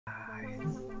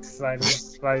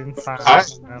Exciting Alright.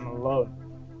 times, man. I love it.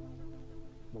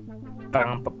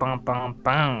 Bam, ba, bam, bam,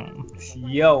 bam.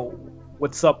 Yo,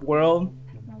 what's up, world?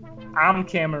 I'm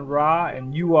Cameron Ra,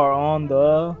 and you are on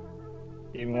the.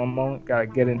 Give me one moment, gotta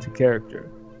get into character.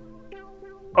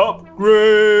 Upgrade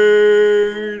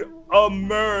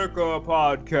America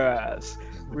podcast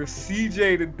with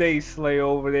CJ the Day Slay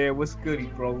over there. What's goody,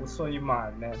 bro? What's on your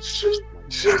mind, man?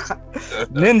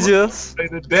 Ninjas.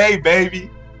 Today, baby.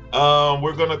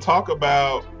 We're gonna talk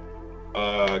about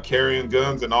carrying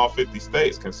guns in all 50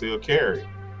 states, concealed carry.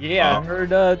 Yeah, I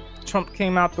heard Trump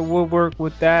came out the woodwork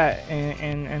with that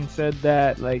and said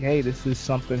that, like, hey, this is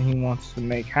something he wants to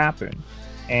make happen.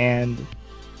 And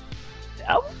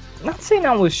I'm not saying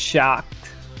I was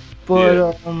shocked,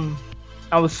 but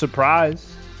I was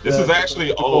surprised. This is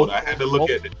actually old. I had to look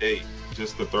at the date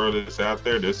just to throw this out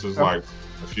there. This is like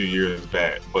a few years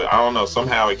back, but I don't know.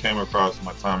 Somehow it came across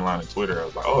my timeline on Twitter. I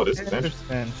was like, "Oh, this is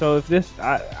interesting." So if this,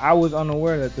 I was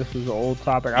unaware that this was an old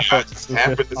topic. I thought this was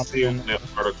just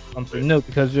something new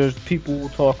because there's people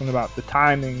talking about the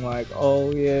timing, like,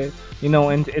 oh yeah, you know,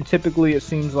 and typically it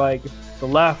seems like the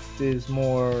left is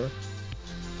more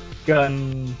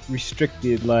gun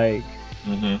restricted, like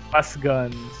less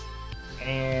guns,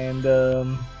 and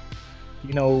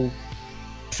you know.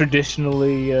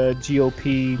 Traditionally,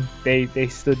 GOP they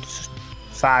stood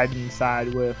side and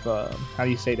side with how do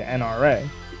you say, the NRA.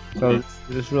 So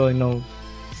there's really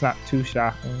it's not too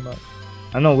shocking. But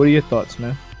I don't know. What are your thoughts,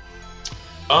 man?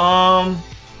 I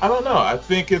don't know. I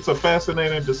think it's a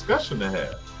fascinating discussion to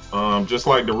have. Just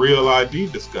like the real ID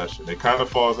discussion, it kind of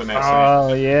falls in that.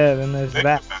 Oh yeah, then there's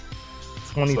that.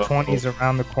 2020 is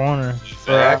around the corner.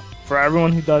 For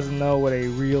everyone who doesn't know what a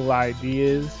real ID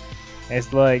is.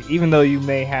 It's like, even though you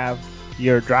may have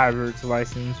your driver's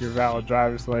license, your valid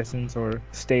driver's license, or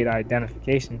state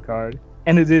identification card,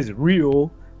 and it is real,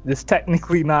 it's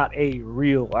technically not a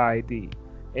real ID.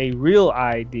 A real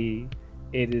ID,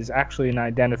 it is actually an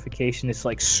identification. It's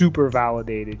like super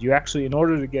validated. You actually, in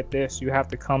order to get this, you have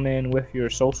to come in with your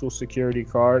social security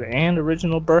card and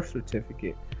original birth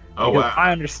certificate. Oh, wow.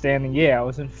 My understanding, I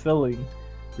was in Philly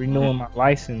renewing my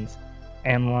license,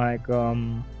 and like,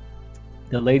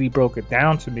 the lady broke it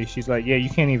down to me. She's like, yeah, you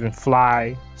can't even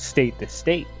fly state to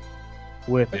state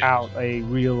without a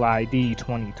real ID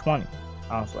 2020.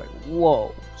 I was like,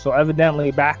 whoa. So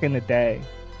evidently back in the day,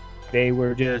 they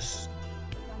were just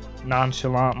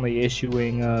nonchalantly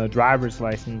issuing a driver's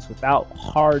license without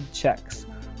hard checks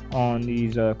on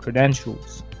these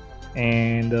credentials.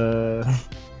 And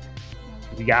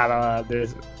we got,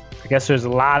 there's a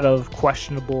lot of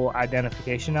questionable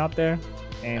identification out there.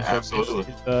 And so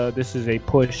this is a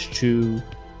push to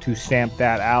stamp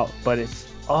that out, but it's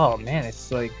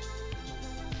like,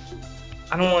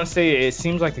 I don't want to say it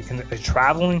seems like a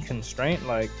traveling constraint.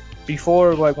 Like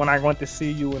before, like when I went to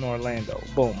see you in Orlando,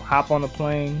 boom, hop on a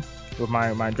plane with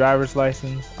my driver's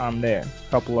license, I'm there,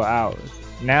 a couple of hours.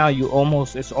 Now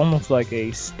it's almost like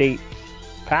a state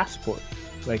passport,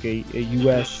 like a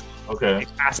U.S. a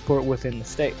passport within the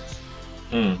states.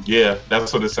 Yeah,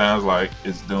 that's what it sounds like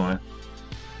it's doing.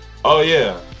 Oh,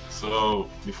 yeah. So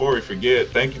before we forget,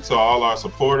 thank you to all our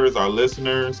supporters, our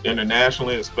listeners,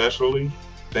 internationally especially.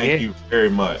 Thank you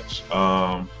very much.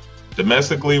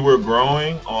 Domestically, we're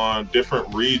growing on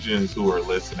different regions who are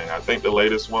listening. I think the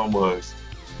latest one was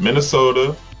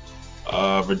Minnesota.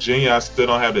 Virginia, I still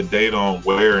don't have the date on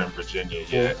where in Virginia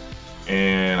yet.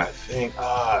 And I think,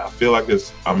 I feel like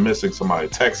I'm missing somebody.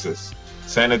 Texas.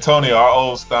 San Antonio, our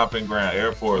old stomping ground,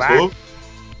 Air Force.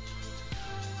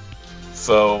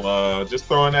 So just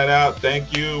throwing that out.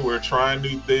 Thank you. We're trying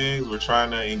new things. We're trying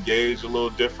to engage a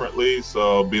little differently.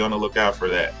 So be on the lookout for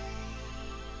that.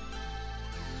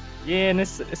 Yeah, and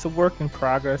it's a work in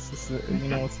progress.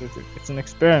 It's an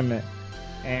experiment,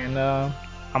 and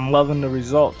I'm loving the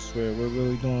results. We're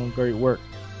really doing great work,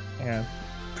 and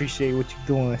appreciate what you're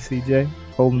doing, CJ,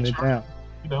 holding it down.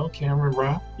 You know, Cameron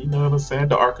Rock. You know what I'm saying?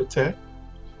 The architect.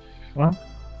 Well,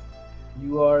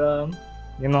 you are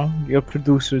you're a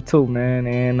producer too, man.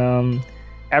 And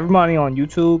everybody on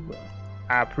YouTube,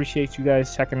 I appreciate you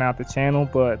guys checking out the channel.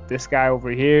 But this guy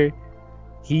over here,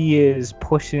 he is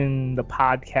pushing the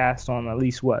podcast on at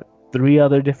least 3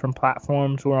 other different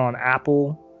platforms. We're on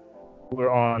Apple,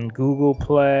 we're on Google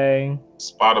Play,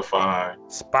 Spotify.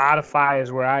 Spotify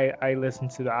is where I listen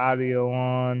to the audio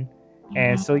on.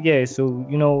 And so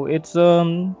it's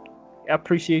I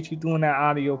appreciate you doing that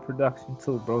audio production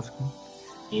too, broski.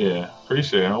 Yeah,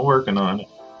 appreciate it. I'm working on it.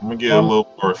 I'm gonna get a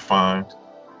little more refined.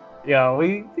 Yeah,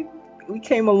 we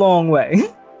came a long way.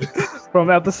 From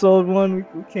episode 1,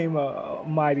 we came a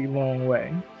mighty long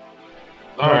way.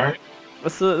 All right.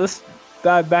 Let's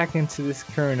dive back into this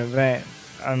current event.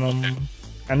 I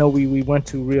know we went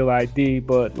to Real ID,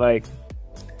 but like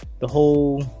the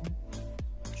whole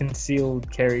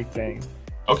concealed carry thing.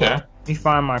 Okay. Let me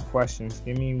find my questions.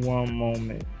 Give me one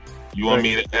moment. You want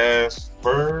me to ask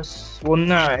first? Well,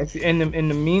 no. If in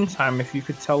the meantime, if you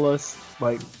could tell us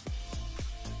like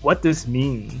what this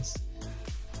means.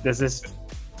 Does this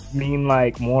mean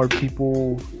like more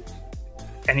people?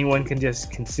 Anyone can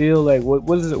just conceal? Like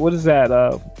what is it? What is that?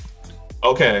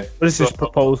 Okay. What is this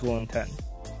proposal intent?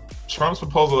 Trump's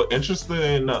proposal,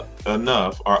 interesting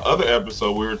enough, our other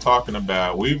episode we were talking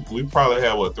about, we probably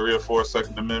had 3 or 4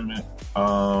 Second Amendment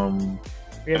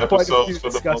we had quite a few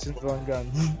discussions on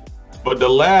guns. But the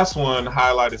last one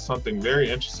highlighted something very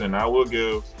interesting. I will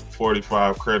give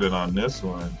 45 credit on this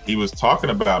one. He was talking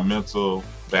about mental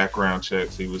background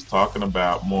checks. He was talking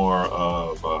about more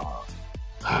of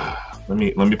let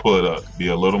me pull it up, be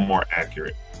a little more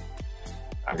accurate.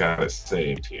 I got it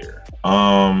saved here.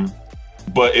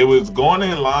 But it was going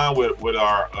in line with what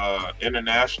our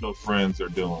international friends are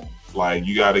doing. Like,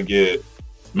 you got to get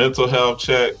mental health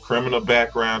check, criminal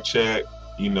background check,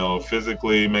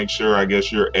 physically make sure, I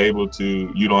guess, you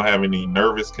don't have any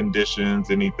nervous conditions,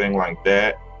 anything like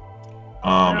that.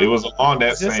 It was along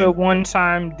that same... Is this a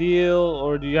one-time deal,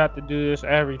 or do you have to do this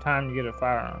every time you get a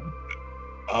firearm?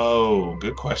 Oh,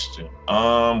 good question.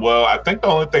 Well, I think the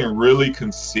only thing really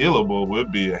concealable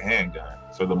would be a handgun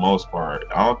for the most part.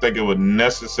 I don't think it would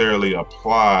necessarily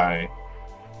apply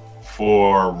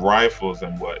for rifles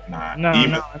and whatnot. No.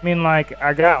 I mean, like,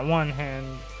 I got one hand.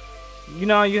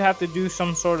 You have to do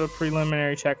some sort of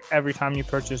preliminary check every time you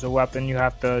purchase a weapon. You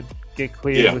have to get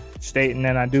cleared with the state, and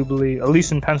then I do believe, at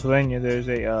least in Pennsylvania, there's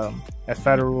a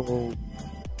federal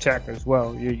check as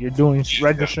well. You're doing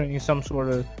registering some sort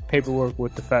of paperwork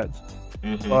with the feds.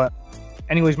 Mm-hmm. But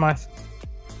anyways,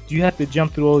 do you have to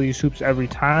jump through all these hoops every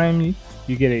time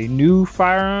you get a new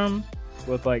firearm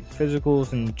with like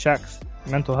physicals and checks,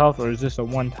 mental health, or is this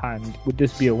would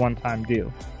this be a one-time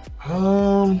deal?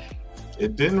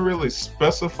 It didn't really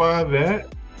specify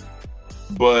that,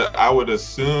 but I would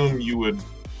assume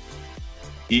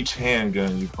each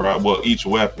handgun each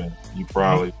weapon you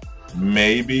probably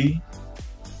maybe.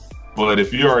 But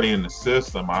if you're already in the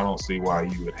system, I don't see why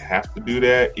you would have to do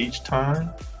that each time.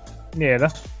 Yeah,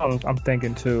 that's what I'm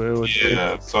thinking too.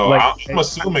 So I'm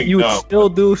assuming you would still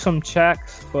do some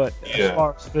checks, but as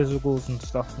far as physicals and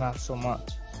stuff, not so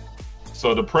much.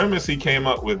 So the premise he came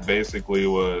up with basically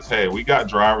was, hey, we got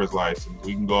driver's license.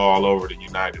 We can go all over the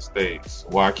United States.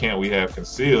 Why can't we have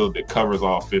concealed that covers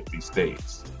all 50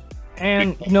 states?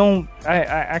 And,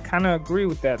 I kind of agree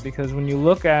with that, because when you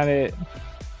look at it,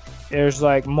 there's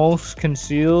like most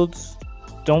concealeds,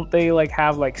 don't they like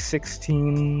have like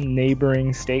 16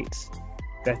 neighboring states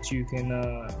that you can,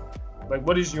 like,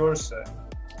 what is yours say?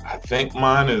 I think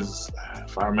mine is,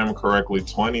 if I remember correctly,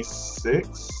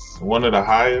 26. One of the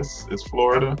highest is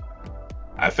Florida.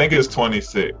 I think it's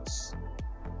 26.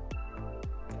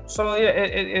 So yeah,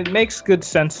 it makes good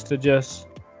sense to just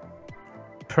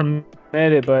permit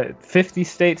it, but 50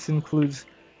 states includes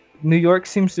New York.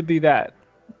 Seems to be that.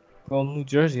 Well, New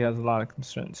Jersey has a lot of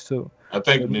constraints too. I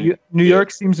think New York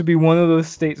seems to be one of those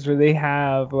states where they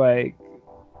have like,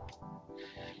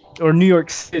 or New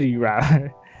York City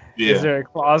rather. Yeah. Is there a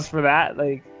clause for that?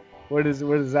 Like, where does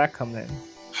that come in?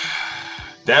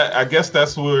 That, I guess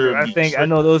that's where I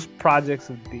know those projects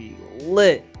would be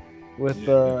lit with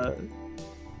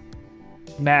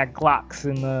mad Glocks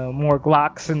and more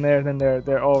Glocks in there than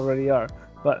there already are.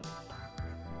 But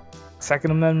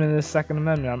Second Amendment is Second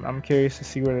Amendment. I'm curious to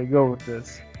see where they go with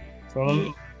this.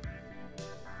 So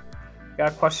got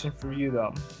a question for you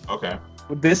though. Okay.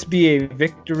 Would this be a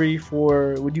victory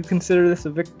would you consider this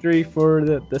a victory for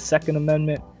the Second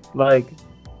Amendment? Like,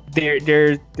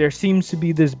 there seems to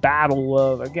be this battle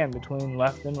of, again, between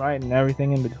left and right and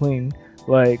everything in between.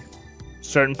 Like,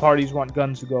 certain parties want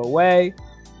guns to go away,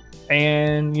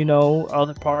 and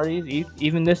other parties,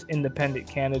 even this independent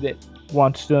candidate,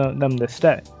 wants them to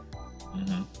stay,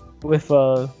 with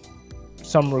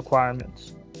some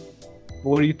requirements.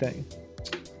 What do you think?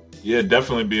 Yeah,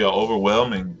 definitely be an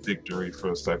overwhelming victory for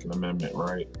the Second Amendment,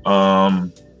 right?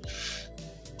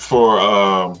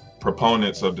 For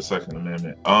proponents of the Second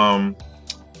Amendment,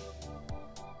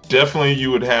 definitely you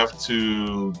would have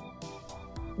to,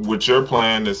 with your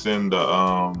plan that's in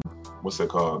the what's it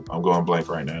called? I'm going blank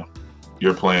right now.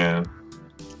 Your plan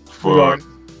for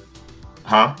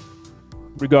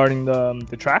regarding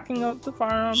the tracking of the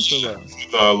firearms,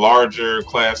 the larger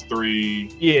Class 3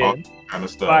 kind of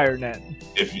stuff. FireNet.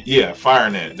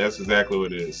 FireNet. That's exactly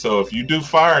what it is. So if you do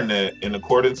FireNet in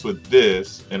accordance with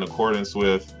this, in accordance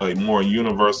with a more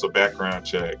universal background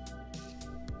check,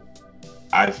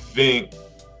 I think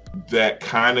that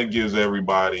kind of gives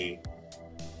everybody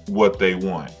what they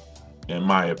want, in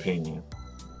my opinion.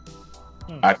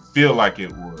 I feel like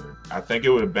it would. I think it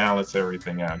would balance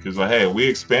everything out. Because, like, hey, we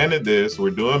expanded this. We're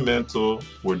doing mental.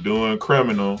 We're doing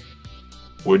criminal.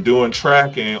 We're doing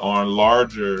tracking on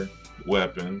larger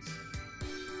weapons.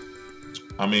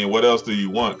 I mean, what else do you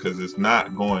want? Because it's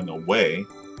not going away.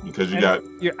 Because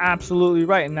you're absolutely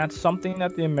right. And that's something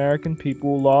that the American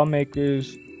people,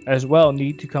 lawmakers as well,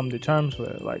 need to come to terms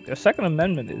with. Like, the Second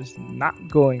Amendment is not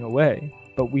going away.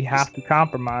 But we have to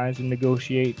compromise and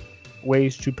negotiate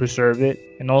ways to preserve it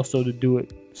and also to do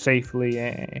it safely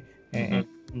and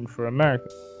for America.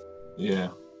 Yeah.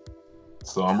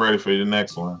 So I'm ready for your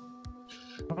next one.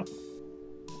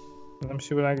 Let me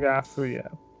see what I got for you.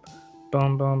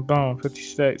 Boom, boom, boom. 50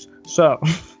 states. So,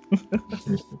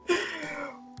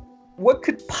 what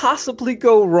could possibly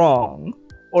go wrong,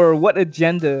 or what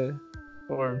agenda,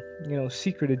 or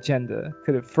secret agenda,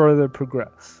 could it further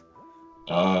progress?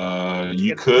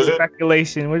 You could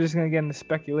speculation. We're just gonna get into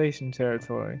speculation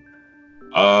territory.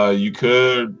 You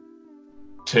could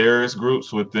terrorist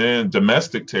groups within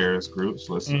domestic terrorist groups.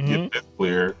 Let's get this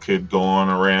clear. Could go on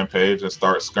a rampage and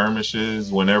start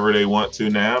skirmishes whenever they want to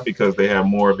now because they have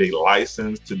more of a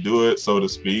license to do it, so to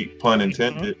speak, pun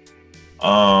intended.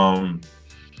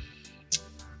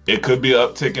 It could be an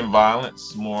uptick in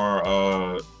violence,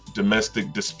 more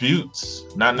domestic disputes,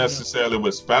 not necessarily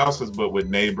with spouses, but with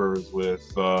neighbors, with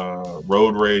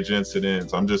road rage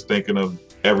incidents. I'm just thinking of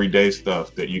everyday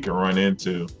stuff that you can run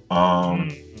into.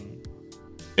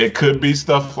 It could be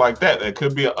stuff like that. It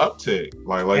could be an uptick.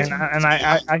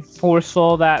 I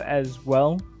foresaw that as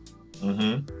well.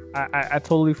 I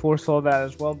totally foresaw that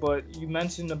as well. But you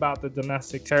mentioned about the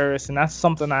domestic terrorists, and that's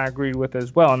something I agreed with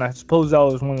as well. And I suppose that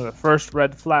was one of the first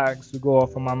red flags to go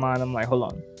off in my mind. I'm like, hold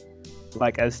on.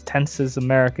 Like, as tense as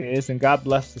America is, and God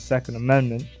bless the Second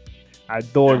Amendment, I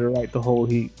adore to right the whole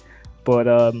heat. But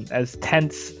as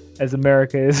tense as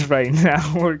America is right now,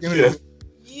 we're gonna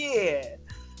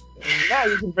and now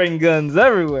you can bring guns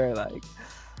everywhere. Like,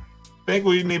 I think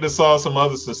we need to solve some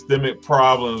other systemic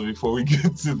problems before we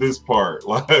get to this part.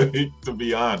 Like, to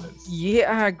be honest.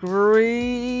 Yeah, I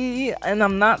agree, and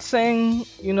I'm not saying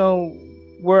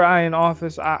were I in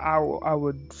office, I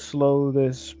would slow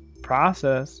this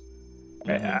process.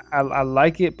 I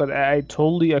like it, but I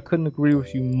couldn't agree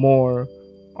with you more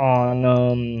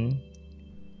on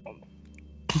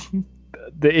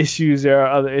the issues. There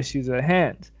are other issues at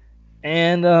hand,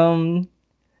 and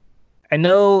I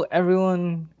know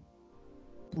everyone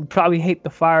would probably hate the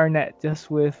fire net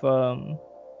just with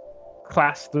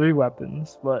class 3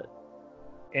 weapons, but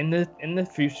in the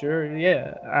future,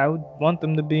 yeah, I would want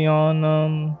them to be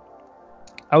on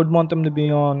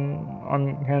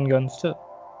handguns too.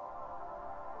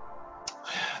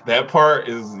 That part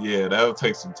is, that'll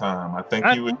take some time. I think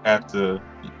you would have to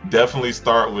definitely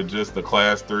start with just the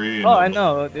class 3. I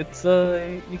know. It's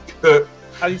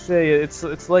how do you say it?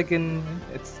 It's like is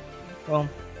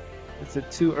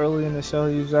it too early in the show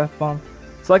to use F-bomb?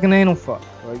 It's like an anal fuck.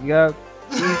 Like, you gotta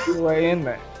ease your way in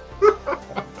there. You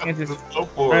can't just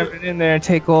ram it in there and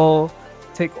take all,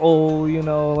 we're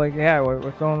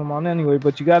throwing them on anyway.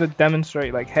 But you got to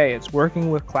demonstrate, like, hey, it's working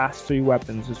with class 3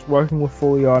 weapons. It's working with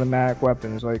fully automatic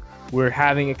weapons. Like, we're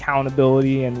having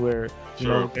accountability, and we're,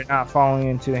 they're not falling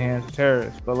into the hands of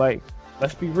terrorists. But, like,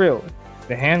 let's be real.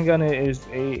 The handgun is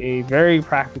a very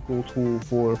practical tool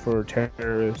for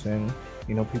terrorists and,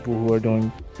 people who are doing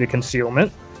the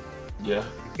concealment. Yeah.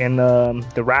 And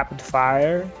the rapid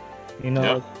fire,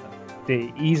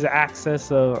 the ease of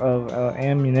access of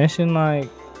ammunition, like,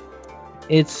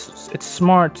 it's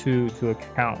smart to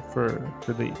account for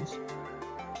these,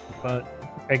 but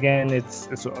again, it's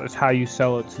how you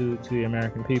sell it to the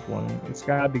American people, and it's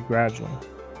gotta be gradual.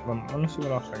 Let me see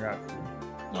what else I got for you.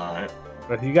 All right.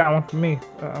 But if you got one for me,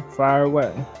 fire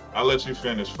away. I'll let you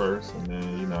finish first, and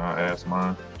then I'll ask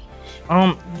mine.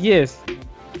 Yes.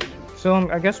 So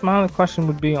I guess my other question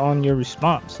would be on your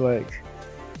response. Like,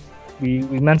 we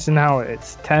mentioned how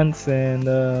it's tense, and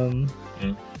I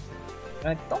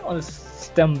don't want to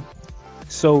stem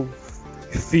so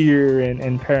fear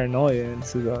and paranoia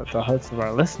into the hearts of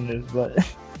our listeners, but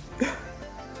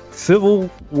Civil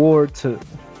War II.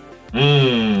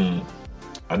 I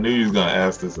knew you was gonna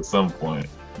ask this at some point.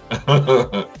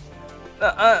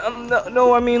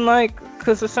 No, I mean, like,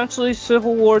 because essentially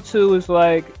Civil War II is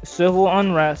like civil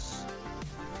unrest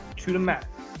to the max,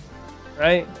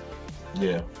 right?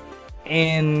 Yeah.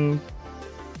 And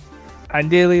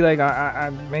ideally, like,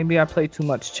 I maybe I play too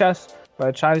much chess, but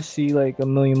I try to see like a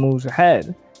million moves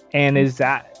ahead. And is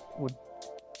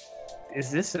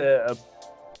this a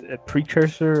a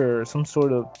precursor or some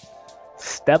sort of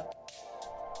step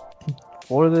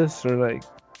for this, or like,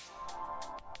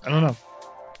 I don't know.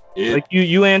 Like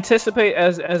you anticipate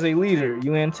as a leader,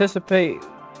 you anticipate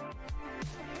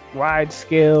wide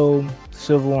scale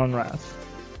civil unrest.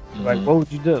 Mm-hmm. Like, what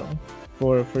would you do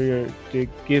for your to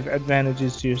give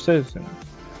advantages to your citizens?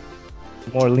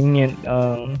 More lenient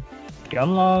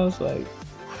gun laws, like.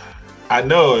 I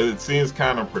know it seems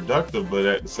kind of productive, but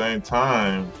at the same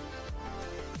time,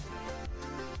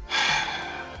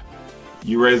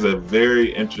 you raise a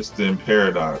very interesting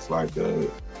paradox, like a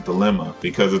dilemma,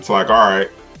 because it's like, all right,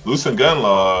 loosen gun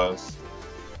laws,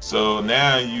 so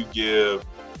now you give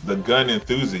the gun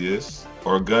enthusiasts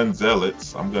or gun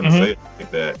zealots, I'm going to say it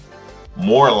like that,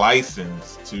 more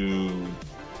license to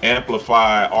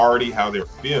amplify already how they're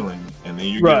feeling, and then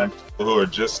you get people who are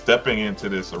just stepping into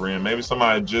this arena. Maybe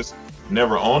somebody just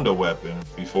never owned a weapon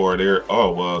before. They're,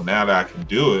 oh well, now that I can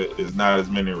do it, it's not as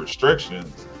many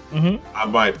restrictions. I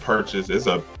might purchase. It's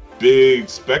a big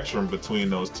spectrum between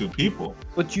those two people.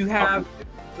 But you have,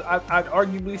 I'd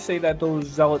arguably say that those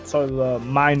zealots are the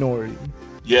minority.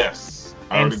 Yes.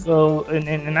 And so in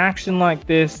an action like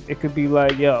this, it could be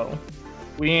like, yo,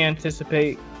 we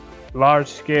anticipate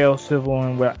large-scale civil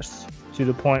unrest to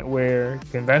the point where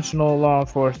conventional law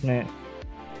enforcement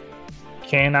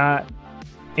cannot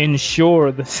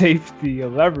ensure the safety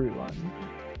of everyone.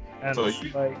 And so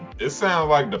it sounds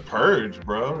like The Purge,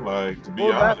 bro. Like, to be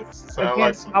honest, it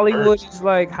sounds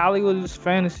like Hollywood is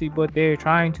fantasy, but they're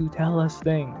trying to tell us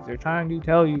things. They're trying to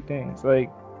tell you things. Like,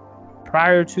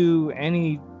 prior to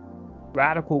any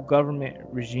radical government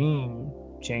regime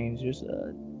change, there's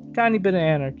a tiny bit of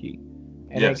anarchy.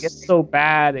 And it gets so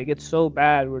bad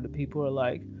where the people are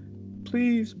like,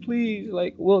 please,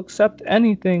 like, we'll accept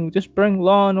anything. Just bring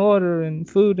law and order and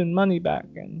food and money back.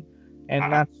 And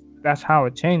that's how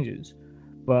it changes.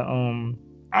 But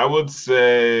I would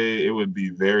say it would be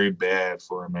very bad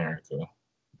for America.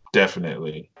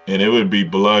 Definitely. And it would be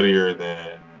bloodier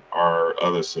than our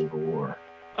other Civil War.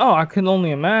 Oh, I can only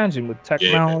imagine with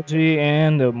technology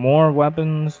and the more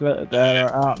weapons that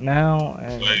are out now.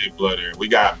 And way bloodier. We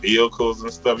got vehicles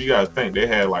and stuff. You got to think they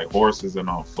had like horses and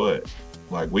on foot.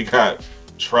 Like, we got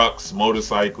trucks,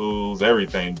 motorcycles,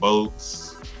 everything,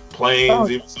 boats,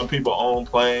 planes. Even some people own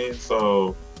planes.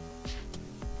 So,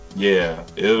 yeah,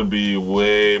 it'll be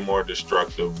way more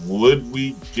destructive. Would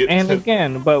we get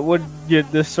but would the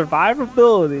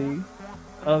survivability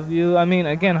of you? I mean,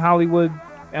 again, Hollywood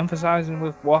emphasizing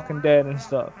with Walking Dead and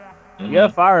stuff. You got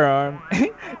a firearm,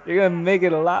 you're gonna make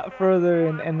it a lot further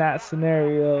in that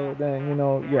scenario than, you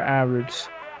know, your average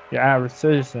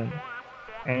citizen.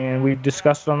 And we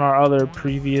discussed on our other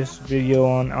previous video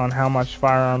on how much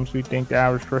firearms we think the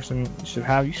average person should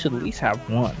have. You should at least have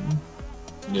one.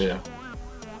 Yeah.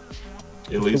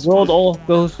 At least the world all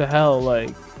goes to hell,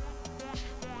 like,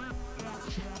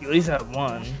 you at least have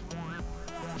one.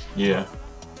 Yeah.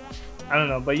 I don't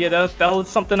know, but yeah, that was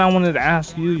something I wanted to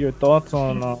ask you your thoughts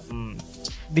on,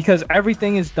 because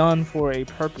everything is done for a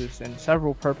purpose and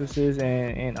several purposes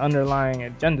and underlying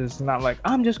agendas. It's not like,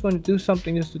 I'm just going to do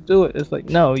something just to do it. It's like,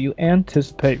 no, you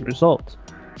anticipate results.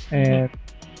 And,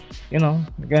 you know,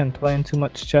 again, playing too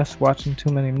much chess, watching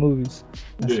too many movies.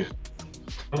 Yeah.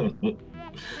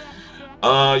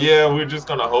 Yeah, we're just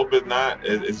gonna hope it's not.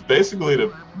 It's basically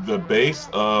the base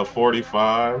of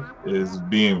 45 is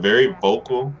being very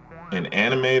vocal and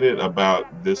animated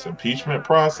about this impeachment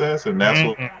process, and that's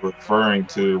what we're referring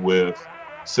to with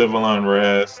civil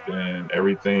unrest and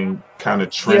everything kind of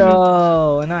trending.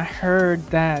 Yo, and I heard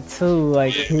that too.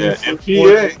 Like, his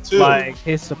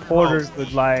supporters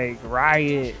would like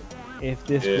riot if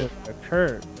this would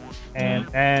occur.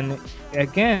 And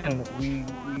again, we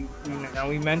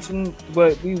mentioned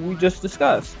what we just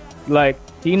discussed. Like,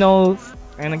 he knows,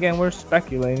 and again, we're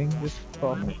speculating, just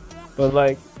talking, but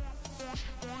like,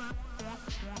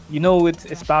 you know,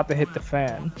 it's about to hit the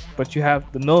fan, but you have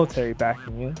the military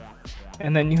backing you,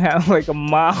 and then you have like a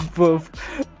mob of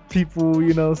people,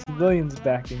 you know, civilians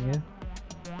backing you,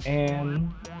 and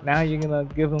now you're gonna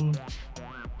give them,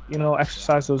 you know,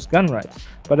 exercise those gun rights.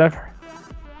 But I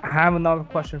have another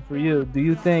question for you. Do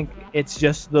you think it's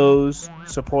just those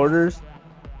supporters?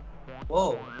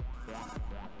 Whoa.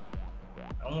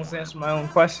 I almost answered my own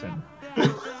question.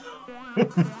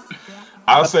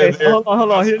 I'll say hold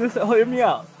on. Hear me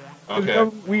out. Okay.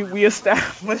 We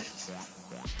established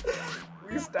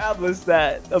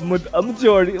that a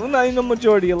majority, well, not even a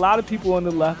majority, a lot of people on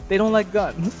the left, they don't like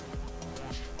guns.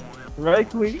 Right,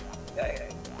 Queen?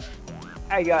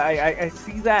 I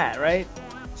see that, right?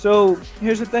 So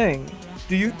here's the thing.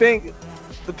 Do you think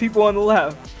the people on the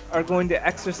left are going to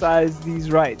exercise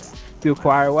these rights to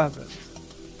acquire weapons?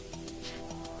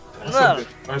 That's a good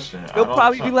question. They'll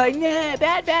probably be like, yeah,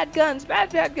 bad guns,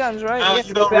 right? No, Yeah,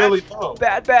 you don't really know.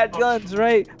 Bad guns,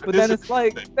 right? But then it's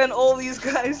like, then all these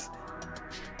guys,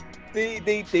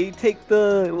 they take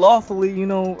the lawfully, you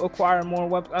know, acquire more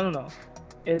weapons. I don't know.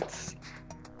 It's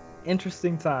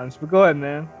interesting times. But go ahead,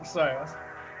 man. Sorry.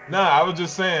 No, I was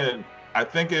just saying, I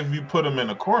think if you put him in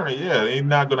a corner, yeah, he's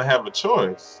not going to have a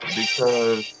choice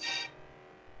because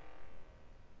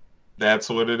that's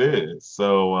what it is.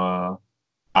 So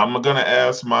I'm going to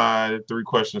ask my 3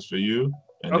 questions for you,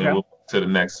 and then we'll to the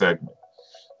next segment.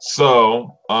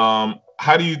 So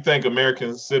how do you think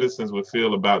American citizens would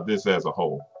feel about this as a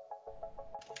whole?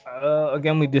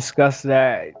 Again, we discussed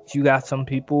that you got some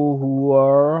people who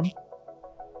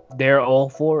they're all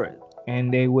for it,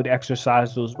 and they would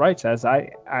exercise those rights. As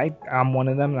I'm one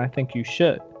of them, and I think you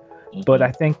should. Mm-hmm. But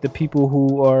I think the people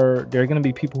there are going to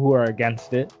be people who are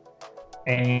against it,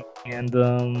 and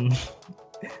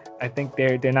I think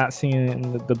they're not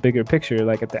seeing the bigger picture.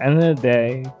 Like at the end of the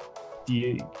day,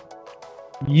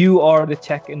 you are the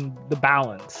check and the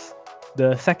balance.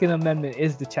 The Second Amendment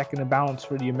is the check and the balance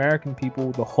for the American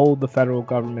people to hold the federal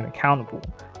government accountable.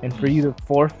 And for you to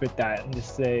forfeit that and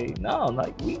just say, no,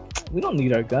 like we don't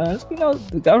need our guns. We know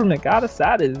the government got us.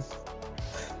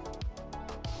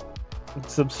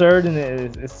 It's absurd, and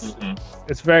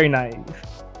it's very naive.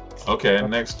 Okay,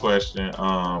 next question.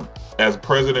 As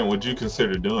president, would you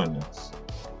consider doing this?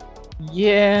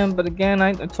 Yeah, but again,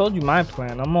 I told you my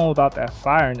plan. I'm all about that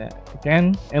fire net.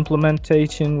 Again,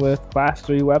 implementation with Class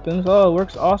 3 weapons. Oh, it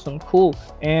works awesome, cool.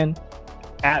 And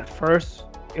at first,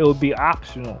 it would be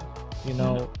optional, you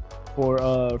know,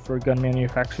 for gun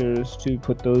manufacturers to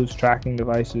put those tracking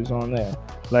devices on there.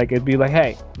 Like it'd be like,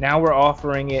 hey, now we're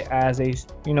offering it as a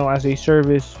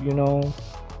service, you know,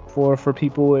 for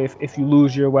people if you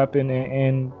lose your weapon,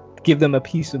 and give them a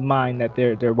peace of mind that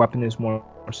their weapon is more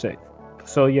safe.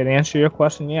 So yeah, to answer your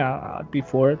question, yeah, I'd be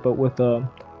for it, but with a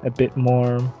bit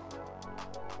more,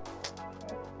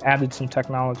 added some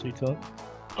technology to it.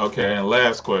 Okay, and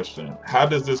last question. How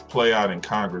does this play out in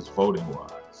Congress voting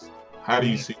wise? How do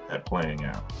you see that playing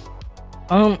out?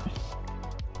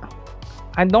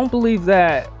 I don't believe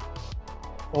that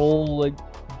all like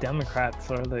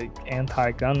Democrats are like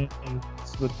anti-gun,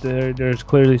 but there's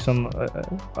clearly some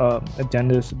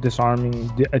agendas, disarming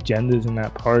agendas in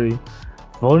that party.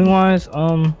 Voting wise,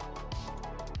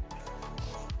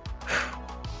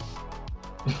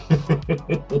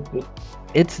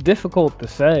 it's difficult to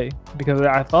say, because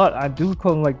I do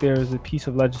recall like there was a piece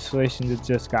of legislation that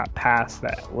just got passed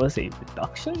that was a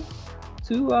reduction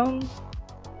to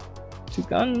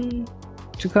gun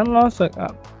laws, like,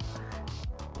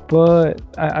 but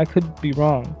I could be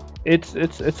wrong.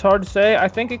 It's hard to say. I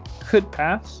think it could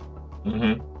pass.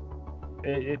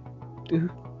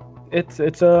 It's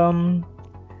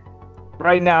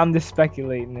right now I'm just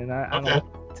speculating, and I don't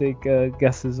take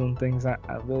guesses on things I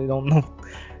really don't know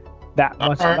that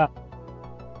much about.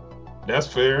 That's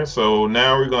fair. So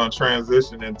now we're going to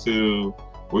transition into,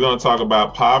 we're going to talk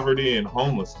about poverty and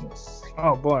homelessness.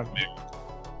 Oh boy.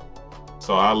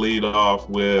 So I'll lead off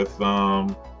with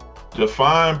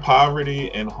define poverty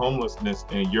and homelessness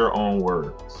in your own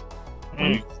words. When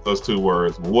you use those 2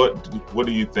 words, what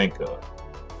do you think of?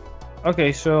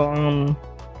 Okay, so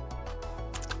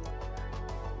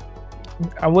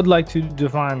I would like to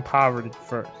define poverty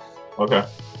first. Okay.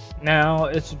 Now,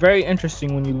 it's very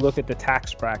interesting when you look at the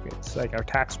tax brackets, like our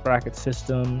tax bracket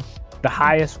system. The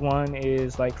highest one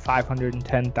is like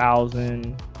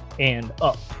 510,000 and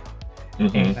up.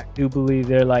 And I do believe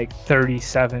they're like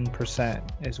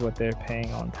 37% is what they're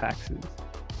paying on taxes.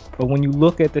 But when you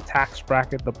look at the tax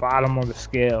bracket, the bottom of the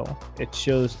scale, it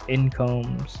shows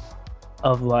incomes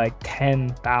of like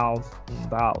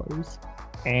 $10,000.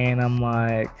 And I'm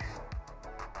like,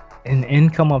 an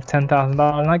income of $10,000.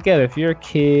 And I get it, if you're a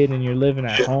kid and you're living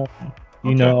at home,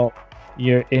 you know,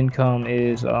 your income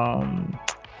is then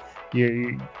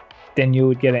you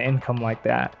would get an income like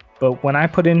that. But when I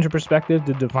put it into perspective,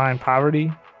 the define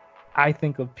poverty, I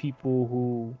think of people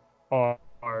who are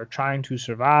trying to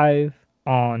survive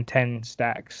on 10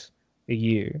 stacks a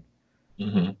year.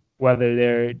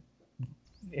 Whether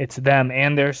it's them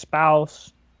and their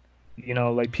spouse, you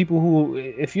know, like people who,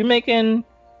 if you're making,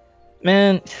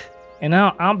 man, and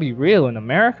I'll be real, in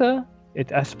America,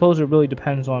 I suppose it really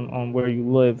depends on where you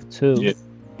live too. Yeah,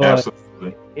 but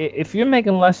absolutely. If you're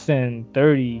making less than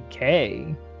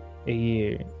 30K a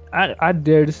year, I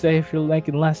dare to say if you're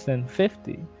making less than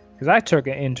 50, because I took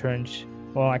an internship.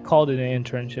 Well, I called it an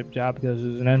internship job because it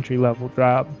was an entry level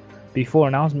job before,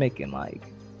 and I was making like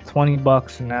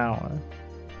 $20 an hour,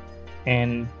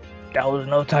 and that was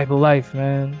no type of life,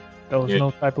 man. There was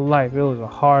no type of life. It was a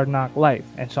hard knock life.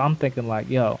 And so I'm thinking like,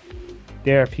 yo,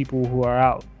 there are people who are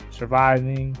out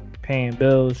surviving, paying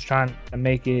bills, trying to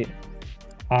make it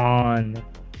on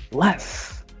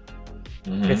less.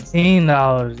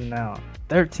 $15 an hour,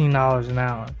 $13 an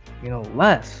hour,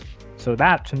 less. So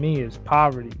that to me is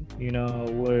poverty,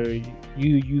 where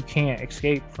you can't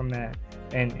escape from that.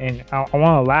 And I want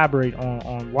to elaborate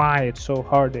on why it's so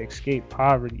hard to escape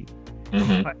poverty.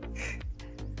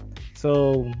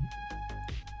 So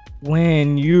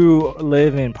when you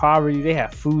live in poverty, they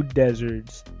have food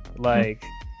deserts, like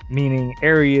meaning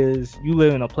areas you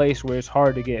live in a place where it's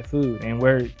hard to get food and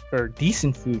or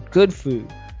decent food, good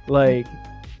food. Like,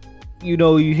 you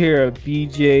hear of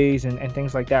BJ's and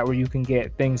things like that where you can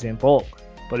get things in bulk.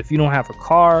 But if you don't have a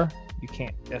car, you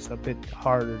can't. That's a bit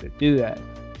harder to do that,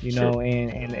 Sure.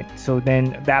 and so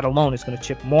then that alone is going to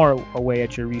chip more away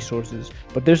at your resources.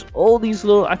 But there's all these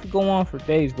little, I could go on for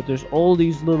days, but there's all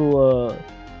these little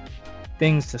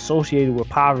things associated with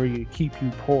poverty to keep you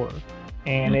poor.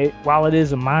 And while it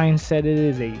is a mindset, it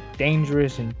is a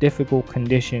dangerous and difficult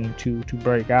condition to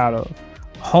break out of.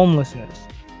 Homelessness,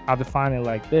 I'll define it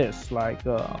like this: like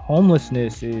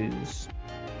homelessness is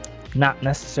not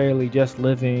necessarily just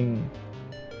living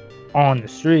on the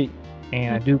street,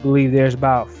 and I do believe there's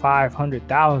about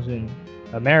 500,000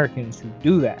 Americans who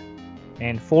do that,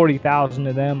 and 40,000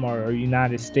 of them are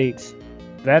United States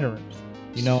veterans,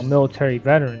 military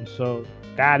veterans. So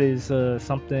that is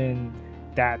something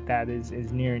that is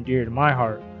near and dear to my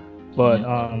heart. But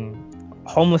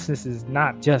homelessness is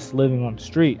not just living on the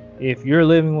street. If you're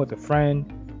living with a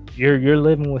friend, you're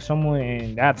living with someone,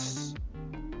 and that's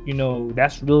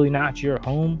that's really not your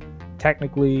home.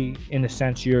 Technically, in a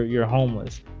sense, you're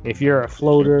homeless. If you're a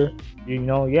floater,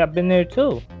 I've been there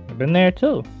too.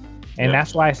 And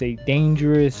that's why it's a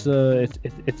dangerous.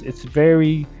 It's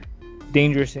very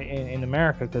dangerous in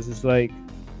America, because it's like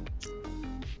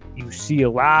you see a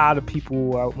lot of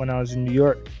people. When I was in New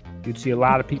York, you'd see a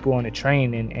lot of people on the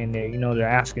train, and they're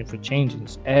asking for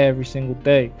changes every single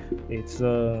day. It's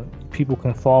people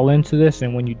can fall into this,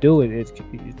 and when you do it,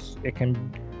 it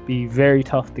can be very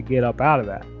tough to get up out of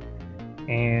that.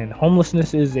 And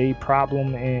homelessness is a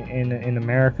problem in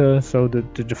America. So to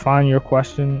define your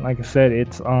question, like I said,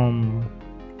 it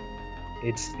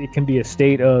can be a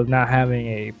state of not having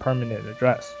a permanent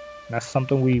address. That's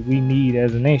something we need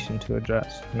as a nation to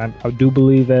address. And I do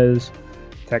believe as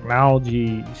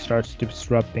technology starts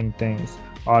disrupting things,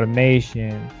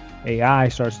 automation, AI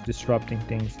starts disrupting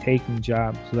things, taking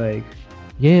jobs, like,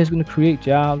 yeah, it's going to create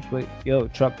jobs, but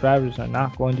truck drivers are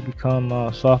not going to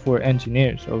become software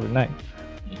engineers overnight.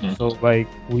 So like,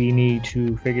 we need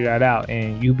to figure that out,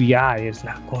 and UBI is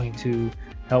not going to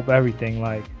help everything.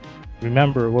 Like,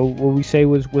 remember what we say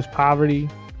was poverty?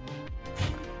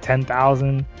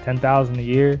 10,000 a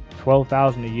year,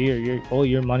 12,000 a year.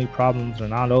 Your money problems are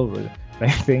not over. I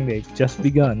think they've just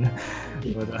begun.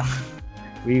 But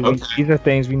these are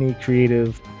things we need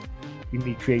creativity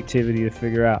to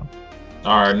figure out.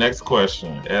 All right, next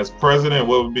question. As president,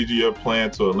 what would be your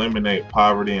plan to eliminate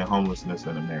poverty and homelessness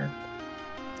in America?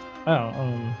 I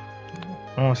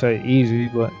don't want to say easy,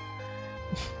 but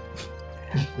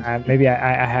maybe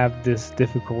I have this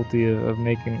difficulty of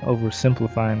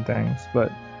oversimplifying things.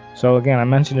 But so again, I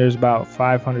mentioned there's about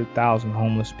 500,000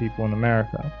 homeless people in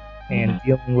America, and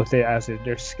dealing with it as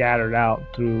they're scattered out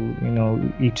through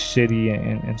each city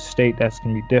and state, that's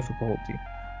gonna be difficulty.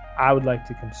 I would like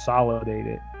to consolidate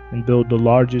it and build the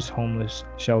largest homeless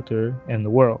shelter in the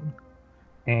world.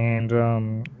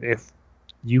 And if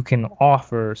you can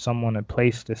offer someone a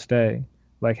place to stay,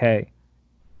 like, hey,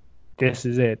 this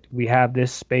is it. We have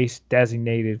this space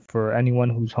designated for anyone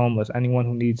who's homeless, anyone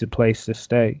who needs a place to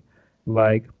stay.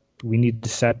 Like, we need to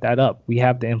set that up. We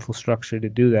have the infrastructure to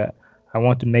do that. I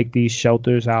want to make these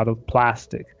shelters out of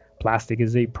plastic. Plastic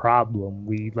is a problem.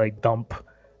 We dump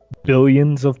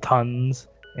billions of tons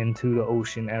into the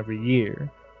ocean every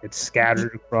year. It's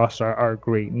scattered across our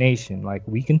great nation. Like,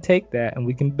 we can take that and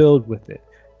we can build with it.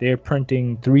 They're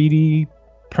printing 3D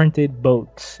printed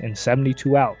boats in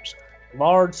 72 hours.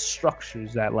 Large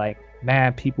structures that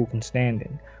mad people can stand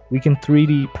in. We can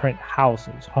 3D print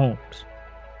houses, homes,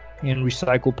 and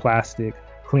recycle plastic,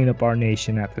 clean up our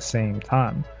nation at the same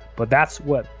time. But that's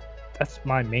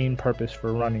my main purpose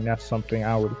for running. That's something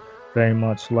I would very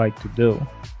much like to do.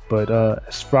 But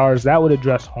as far as that would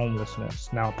address homelessness.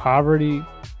 Now, poverty,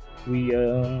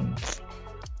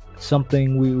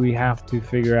 something we have to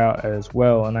figure out as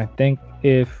well. And I think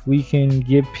if we can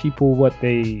give people what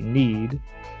they need,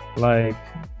 we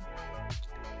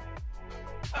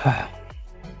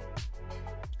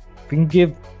can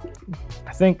give,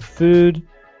 I think, food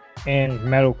and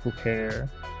medical care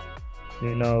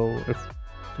You know, it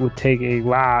would take a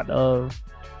lot of.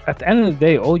 At the end of the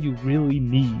day, all you really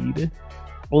need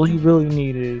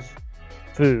is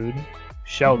food,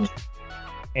 shelter,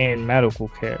 and medical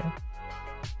care.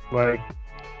 Like,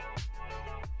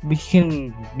 we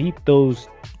can meet those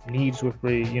needs with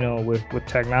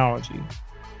technology,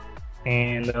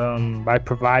 and by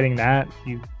providing that,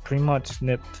 you pretty much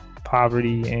nipped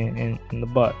poverty in the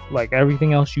butt. Like,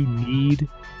 everything else you need,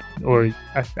 or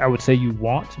I would say you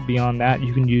want beyond that,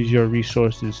 you can use your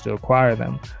resources to acquire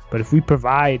them. But if we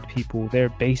provide people their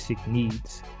basic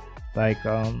needs, like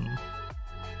I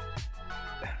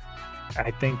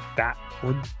think that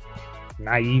would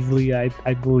naively, I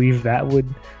believe that would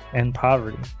end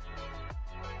poverty.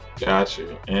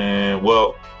 Gotcha. And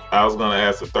well, I was going to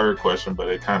ask the third question, but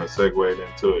it kind of segued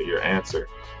into it, your answer.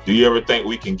 Do you ever think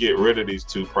we can get rid of these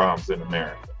two problems in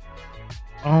America?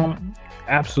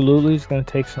 Absolutely. It's going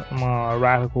to take some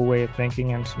radical way of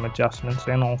thinking and some adjustments,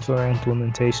 and also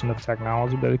implementation of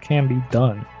technology, but it can be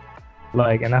done.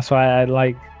 Like, and that's why I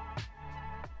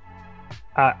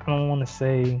don't want to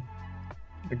say,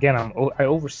 again, I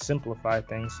oversimplify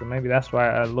things, so maybe that's why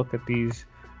I look at these,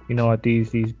 at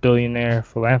these billionaire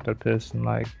philanthropists and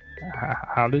like,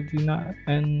 how did you not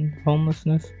end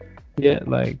homelessness? Yeah,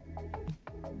 like,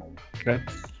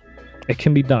 it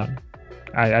can be done.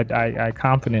 I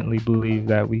confidently believe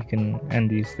that we can end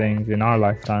these things in our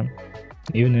lifetime,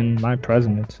 even in my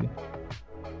presidency.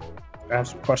 I have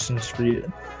some questions for you.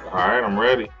 All right, I'm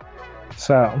ready.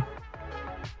 So,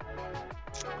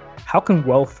 how can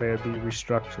welfare be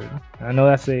restructured? I know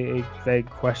that's a vague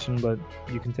question, but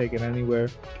you can take it anywhere.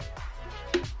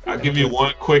 I'll give you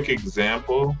one quick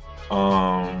example.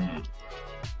 I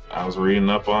was reading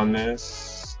up on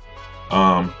this.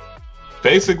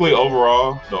 Basically, the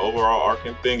overall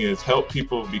arcing thing is help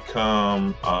people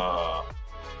become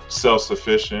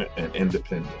self-sufficient and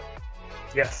independent.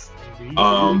 Yes.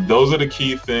 Those are the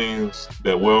key things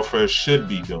that welfare should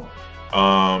be doing.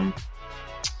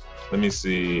 Let me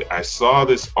see. I saw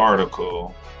this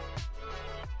article.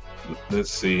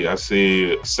 Let's see. I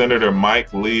see Senator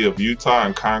Mike Lee of Utah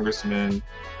and Congressman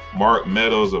Mark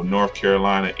Meadows of North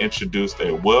Carolina introduced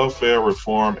a Welfare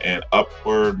Reform and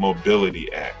Upward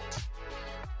Mobility Act.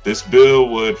 This bill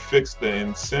would fix the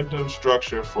incentive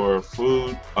structure for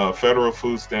federal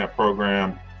food stamp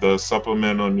program, the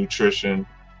Supplemental Nutrition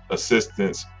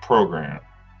Assistance Program.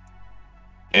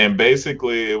 And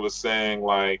basically it was saying,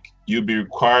 like, you'd be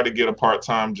required to get a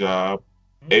part-time job,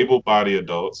 able-bodied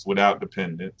adults without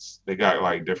dependents. They got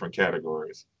like different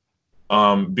categories.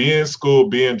 Be in school,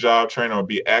 be in job training, or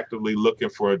be actively looking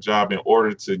for a job in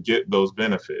order to get those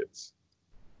benefits.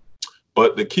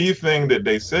 But the key thing that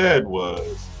they said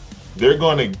was, they're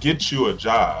going to get you a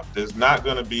job. There's not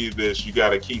going to be this, you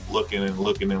got to keep looking and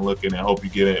hope you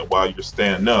get it while you're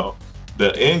staying. No,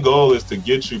 the end goal is to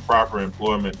get you proper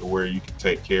employment to where you can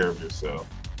take care of yourself.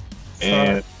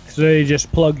 And so they just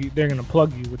plug you, they're going to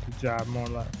plug you with the job, more or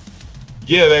less.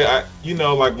 Yeah,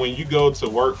 like when you go to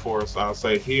workforce, I'll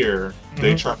say here,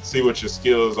 they try to see what your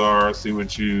skills are, see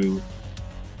what you,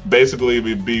 basically it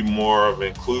would be more of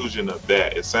inclusion of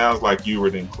that. It sounds like you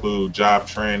would include job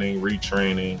training,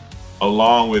 retraining,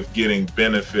 along with getting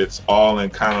benefits, all in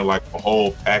kind of like a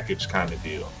whole package kind of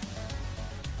deal.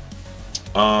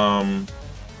 I'm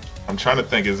trying to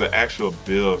think, is there an actual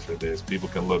bill for this? People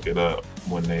can look it up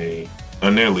when they,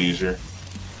 on their leisure.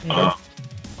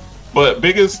 But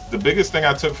the biggest thing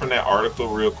I took from that article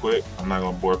real quick, I'm not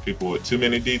gonna bore people with too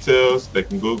many details, they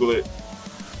can Google it,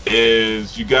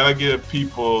 is you gotta give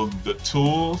people the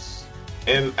tools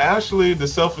and actually the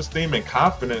self-esteem and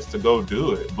confidence to go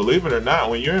do it. Believe it or not,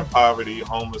 when you're in poverty,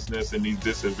 homelessness, in these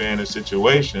disadvantaged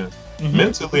situations,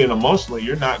 mentally and emotionally,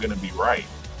 you're not gonna be right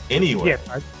anyway.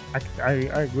 Yeah,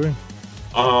 I agree.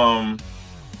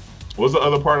 What's the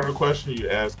other part of the question you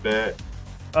asked that?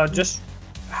 Just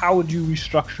how would you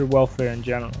restructure welfare in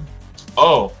general?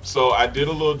 Oh, so I did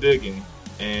a little digging,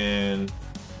 and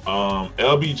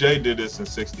LBJ did this in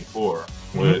 '64,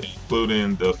 with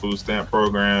including the food stamp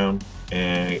program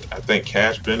and I think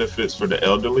cash benefits for the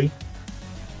elderly.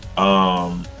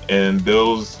 And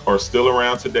those are still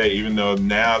around today, even though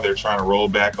now they're trying to roll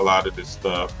back a lot of this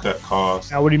stuff, cut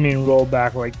costs. Now, what do you mean roll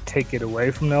back? Like take it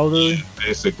away from the elderly?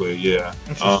 Basically, yeah.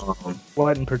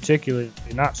 What in particular?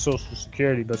 Not Social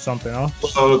Security, but something else?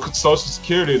 So Social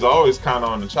Security is always kind of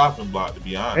on the chopping block, to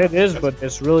be honest. It is, but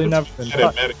it's really never been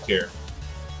touched. Medicare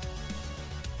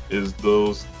is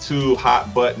those two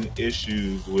hot button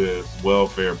issues with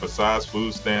welfare, besides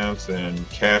food stamps and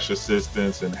cash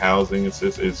assistance and housing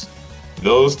assistance.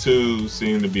 Those two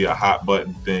seem to be a hot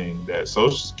button thing, that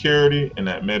Social Security and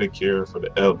that Medicare for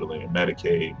the elderly and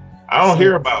Medicaid. I don't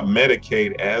hear about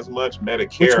Medicaid as much. Which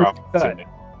Medicare, would you cut?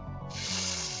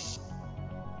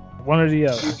 One or the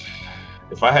other.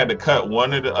 If I had to cut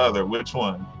one or the other, which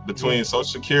one? Between Social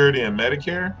Security and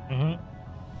Medicare?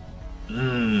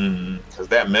 Because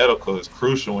that medical is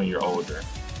crucial when you're older.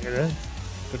 It is,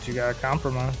 but you gotta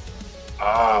compromise.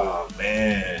 Ah,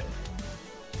 man.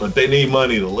 But they need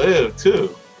money to live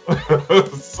too.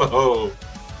 So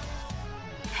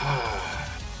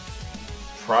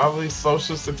probably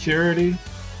Social Security.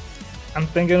 I'm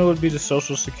thinking it would be the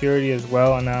Social Security as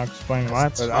well, and I'll explain why.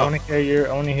 But I want to hear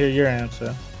your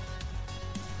answer.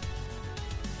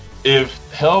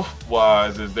 If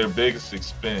health-wise is their biggest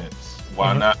expense,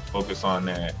 why not focus on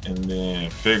that and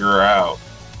then figure out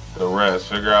the rest?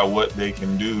 Figure out what they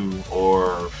can do,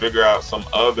 or figure out some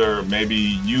other,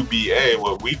 maybe UBA,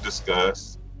 what we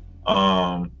discussed,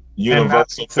 universal.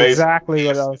 That's exactly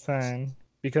what I was saying.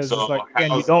 Because it's like,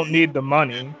 again, you don't need the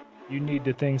money. You need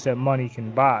the things that money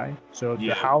can buy. So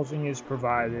the housing is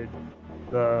provided,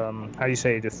 the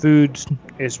the food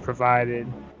is provided,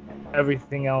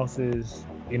 everything else is,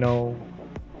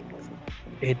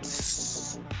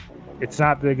 it's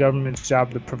not the government's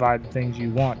job to provide the things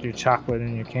you want, your chocolate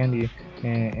and your candy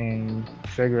and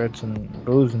cigarettes and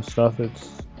booze and stuff. It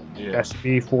has to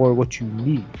be for what you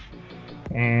need.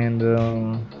 And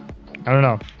I don't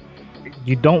know.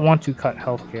 You don't want to cut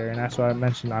healthcare, and that's why I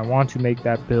mentioned I want to make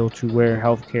that bill to where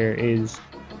healthcare is.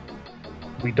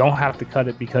 We don't have to cut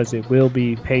it because it will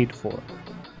be paid for.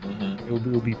 It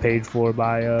will be paid for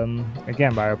by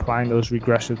by applying those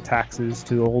regressive taxes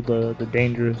to all the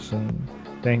dangerous and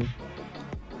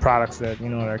products that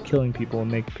that are killing people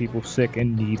and make people sick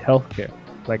and need healthcare.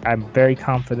 Like, I'm very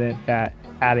confident that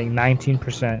adding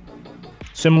 19%,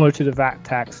 similar to the VAT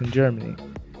tax in Germany,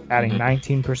 adding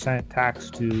 19%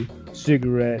 tax to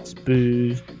cigarettes,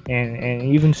 booze, and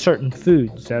even certain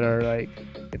foods that are like,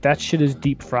 if that shit is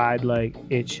deep fried, like,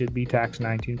 it should be taxed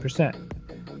 19%.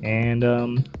 And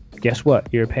guess what?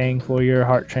 You're paying for your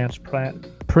heart transplant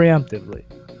preemptively,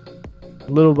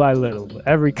 little by little.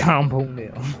 Every combo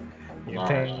meal, you're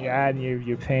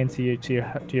paying to your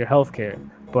healthcare.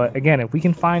 But again, if we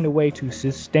can find a way to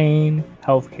sustain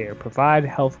healthcare, provide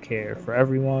healthcare for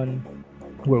everyone,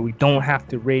 where we don't have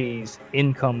to raise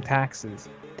income taxes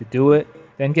to do it,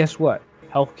 then guess what?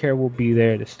 Healthcare will be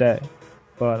there to stay.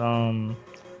 But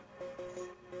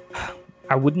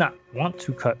I would not want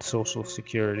to cut Social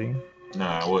Security. No,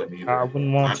 I wouldn't either. I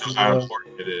wouldn't want to. How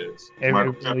important it is. It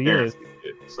really is.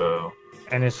 So.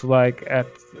 And it's like,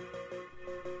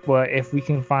 if we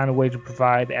can find a way to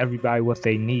provide everybody what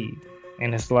they need,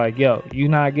 and it's like, yo, you're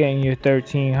not getting your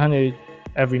 $1,300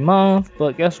 every month,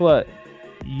 but guess what?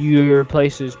 Your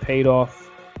place is paid off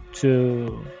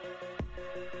till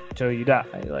you die.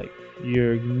 Like,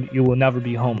 you will never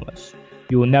be homeless.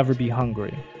 You will never be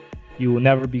hungry. You will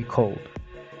never be cold.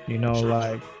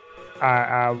 Like,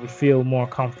 I would feel more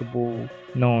comfortable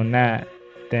knowing that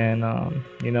than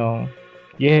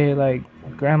like,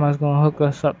 grandma's gonna hook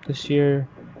us up this year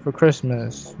for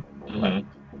Christmas. Like,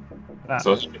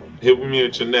 so hit me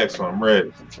with your next one. I'm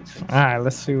ready. All right,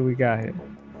 let's see what we got here.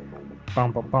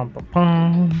 Bum, bum, bum, bum,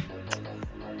 bum.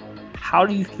 How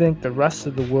do you think the rest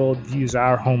of the world views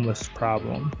our homeless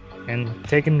problem? And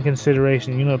taking into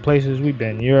consideration, the places we've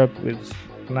been, Europe is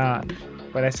not,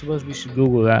 but I suppose we should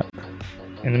Google that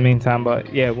in the meantime.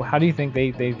 But yeah, how do you think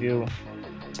they view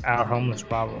our homeless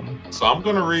problem? So I'm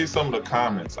going to read some of the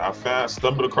comments. I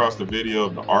stumbled across the video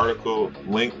of the article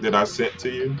link that I sent to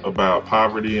you about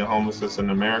poverty and homelessness in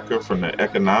America from the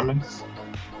Economics.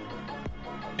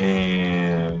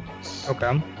 And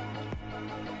okay,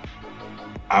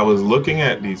 I was looking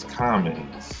at these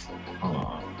comments. Hold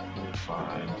on, let me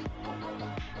find.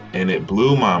 And it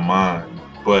blew my mind.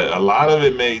 But a lot of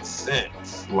it made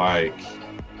sense. Like,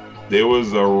 there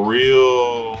was a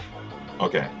real...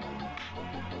 Okay.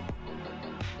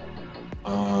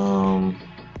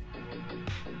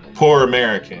 Poor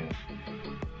American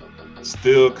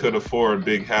still could afford a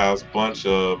big house, bunch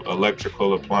of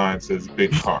electrical appliances,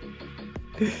 big car.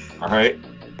 All right.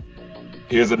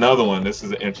 Here's another one. This is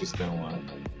an interesting one.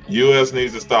 U.S.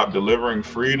 needs to stop delivering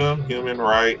freedom, human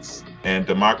rights, and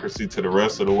democracy to the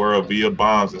rest of the world via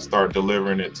bombs and start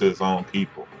delivering it to its own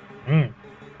people.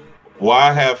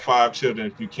 Why have 5 children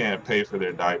if you can't pay for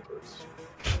their diapers?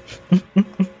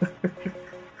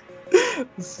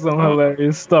 Some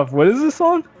hilarious stuff. What is this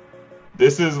on?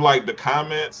 This is like the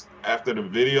comments after the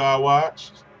video I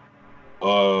watched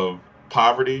of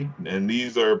poverty, and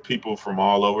these are people from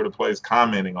all over the place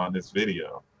commenting on this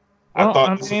video. Well, I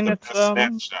thought this was the best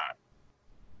snapshot.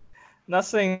 Not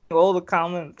saying all the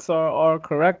comments are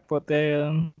correct, but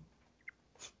they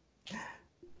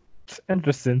It's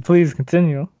interesting. Please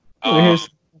continue.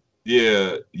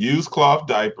 Yeah, use cloth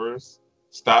diapers.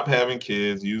 Stop having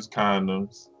kids. Use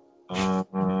condoms.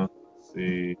 Let's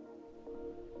see.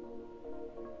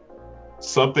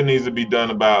 Something needs to be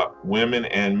done about women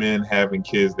and men having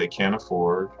kids they can't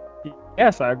afford.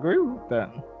 Yes, I agree with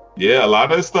that. Yeah, a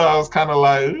lot of this stuff I was kind of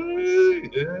like,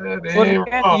 yeah, well,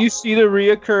 again, you see the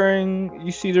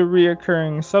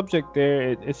reoccurring subject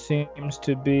there. It seems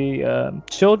to be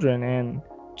children, and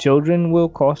children will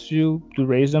cost you to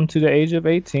raise them to the age of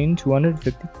 18,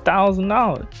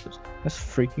 $250,000. That's a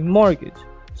freaking mortgage.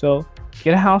 So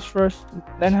get a house first,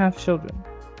 then have children.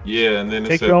 Yeah, and then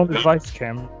take your own advice,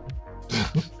 Cameron.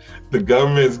 The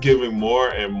government is giving more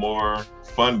and more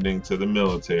funding to the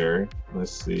military.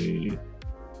 Let's see.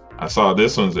 I saw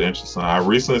this one's interesting. I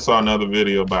recently saw another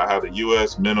video about how the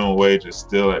U.S. minimum wage is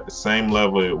still at the same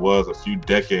level it was a few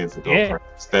decades ago. Yeah.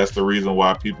 That's the reason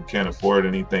why people can't afford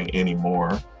anything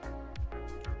anymore.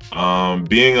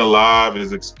 Being alive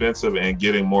is expensive and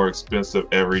getting more expensive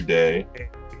every day. It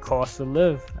costs to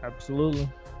live, absolutely.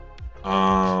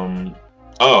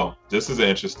 Oh, this is an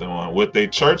interesting one. With a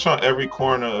church on every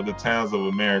corner of the towns of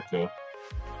America,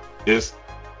 it's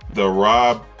the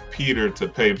rob Peter to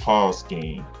pay Paul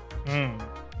scheme.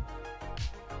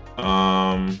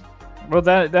 Well,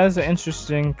 that is an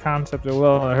interesting concept as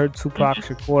well. I heard Tupac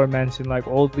Shakur mention like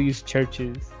all these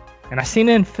churches, and I seen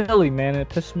it in Philly, man. And it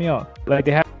pissed me off. Like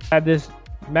they had this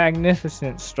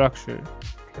magnificent structure,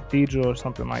 cathedral or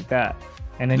something like that,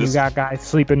 and then you got guys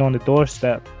sleeping on the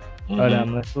doorstep of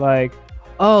them. It's like,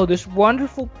 oh, this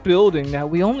wonderful building that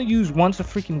we only use once a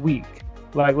freaking week.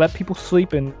 Like, let people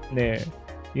sleep in there.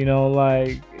 You know,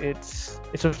 like it's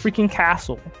a freaking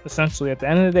castle. Essentially, at the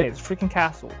end of the day, it's a freaking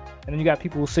castle, and then you got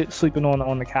people sleeping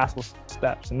on the castle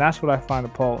steps, and that's what I find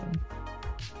appalling.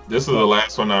 This is the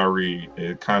last one I read.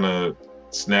 It kind of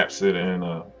snaps it in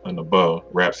a bow,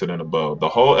 wraps it in a bow. The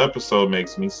whole episode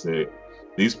makes me sick.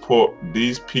 These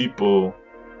people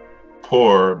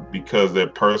poor because their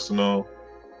personal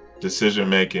decision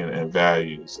making and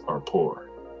values are poor.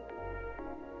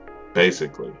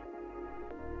 Basically.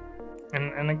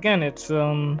 And again, it's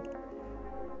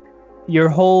your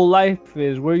whole life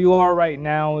is where you are right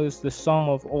now is the sum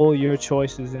of all your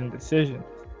choices and decisions.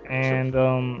 And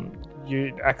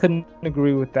I couldn't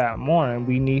agree with that more. And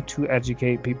we need to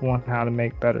educate people on how to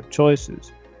make better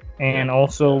choices. And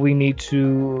also we need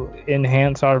to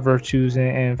enhance our virtues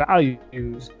and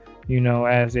values, you know,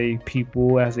 as a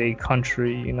people, as a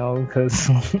country, you know, because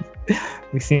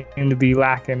we seem to be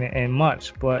lacking in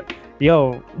much. But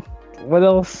yo, what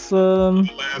else?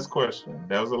 Last question.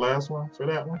 That was the last one for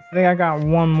that one? I think I got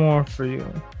one more for you.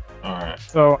 All right.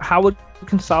 So how would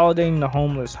consolidating the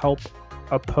homeless help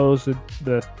oppose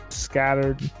the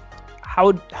scattered?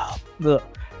 How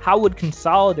would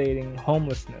consolidating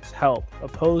homelessness help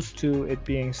opposed to it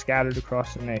being scattered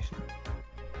across the nation?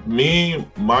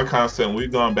 My concept,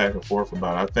 we've gone back and forth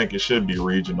about it. I think it should be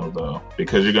regional though,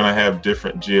 because you're gonna have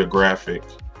different geographic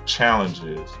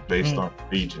challenges based on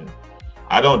region.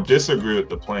 I don't disagree with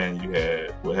the plan you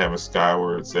had with having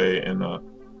Skyward, say, in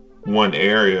one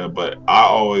area, but I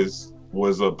always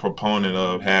was a proponent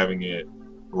of having it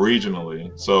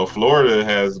regionally. So Florida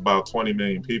has about 20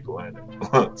 million people in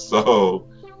it. So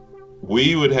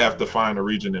we would have to find a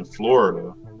region in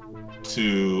Florida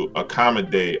to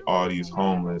accommodate all these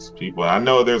homeless people. I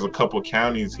know there's a couple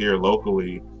counties here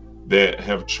locally that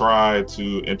have tried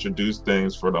to introduce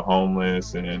things for the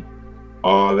homeless and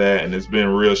all that, and it's been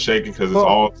real shaky because it's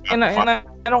all. And I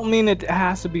don't mean it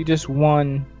has to be just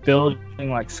one building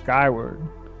like Skyward,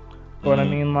 but I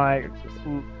mean like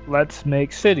let's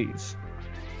make cities.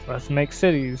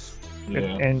 Yeah.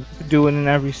 And do it in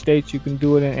every state. You can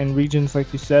do it in regions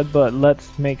like you said, but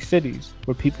let's make cities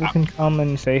where people can come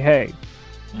and say, hey,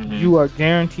 you are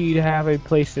guaranteed to have a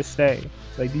place to stay.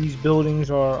 Like these buildings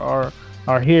are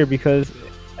here because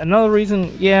another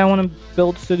reason, I want to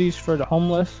build cities for the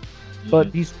homeless.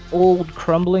 But these old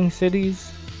crumbling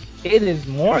cities, it is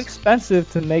more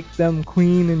expensive to make them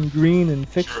clean and green and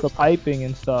fix the piping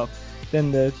and stuff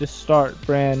than to just start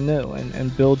brand new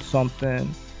and build something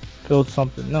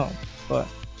new. But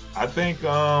I think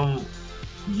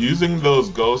using those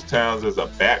ghost towns as a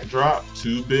backdrop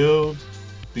to build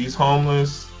these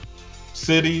homeless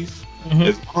cities,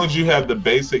 as long as you have the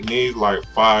basic needs like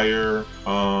fire,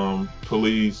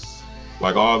 police,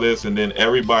 like all this, and then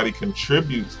everybody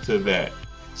contributes to that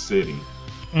city.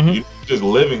 You just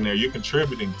living there, you're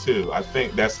contributing too. I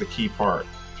think that's the key part.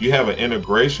 If you have an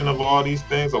integration of all these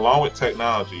things along with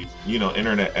technology, you know,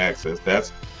 internet access,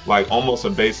 that's like almost a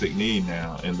basic need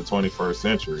now in the 21st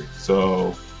century.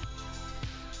 So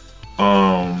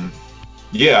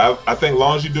Yeah, I think as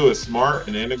long as you do it smart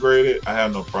and integrate it, I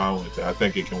have no problem with it. I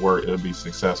think it can work. It'll be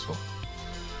successful.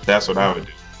 That's what I would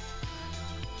do.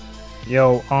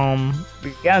 Yo,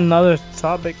 we got another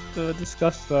topic to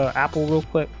discuss. Apple, real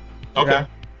quick. Okay. A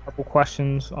couple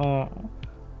questions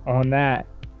on that.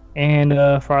 And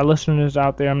for our listeners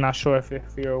out there, I'm not sure if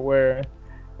you're aware,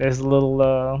 there's a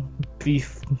little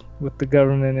beef with the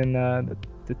government and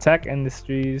the tech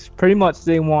industries. Pretty much,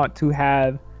 they want to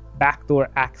have backdoor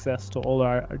access to all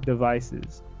our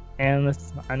devices. And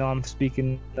I know I'm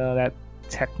speaking that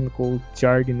technical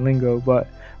jargon lingo, but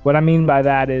what I mean by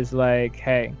that is like,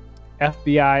 hey,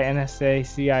 FBI, NSA,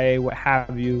 CIA, what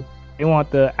have you, they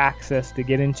want the access to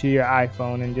get into your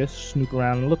iPhone and just snoop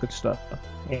around and look at stuff.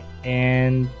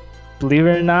 And believe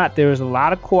it or not, there was a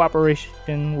lot of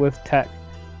cooperation with tech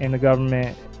and the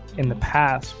government in the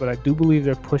past, but I do believe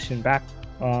they're pushing back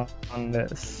on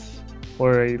this,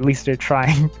 or at least they're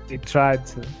trying. They tried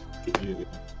to.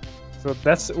 So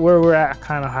that's where we're at,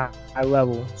 kind of high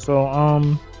level. So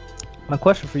my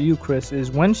question for you, Chris,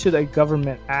 is when should a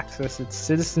government access its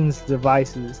citizens'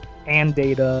 devices and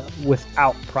data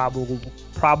without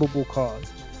probable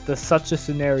cause? Does such a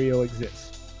scenario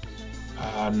exist?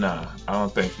 Nah, I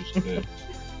don't think you should.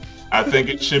 I think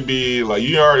it should be like,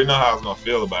 you already know how I was gonna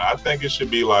feel about it. I think it should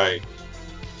be like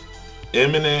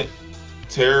imminent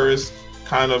terrorist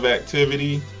kind of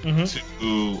activity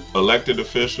to elected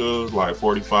officials like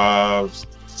 45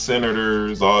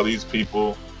 senators, all these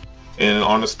people, and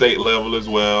on the state level as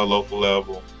well, local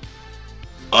level.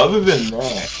 Other than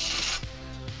that,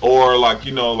 or like,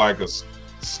 you know, like a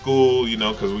school, you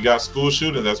know, because we got school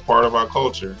shootings, that's part of our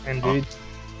culture. Indeed.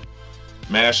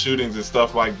 Mass shootings and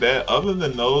stuff like that. Other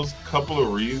than those couple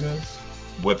of reasons,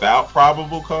 without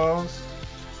probable cause,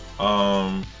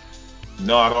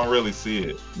 no, I don't really see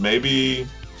it. Maybe,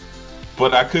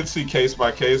 but I could see case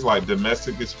by case, like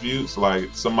domestic disputes, like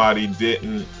somebody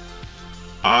didn't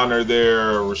honor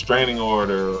their restraining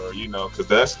order, or, you know, because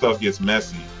that stuff gets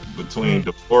messy between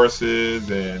divorces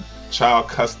and child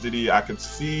custody. I could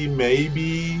see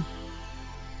maybe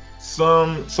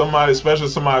somebody, especially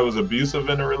somebody who was abusive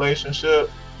in a relationship,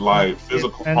 like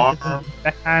physical harm.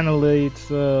 That kind of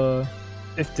leads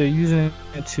if they're using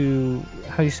it to,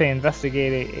 how do you say,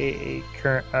 investigate a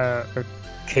current a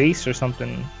case or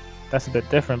something, that's a bit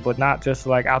different, but not just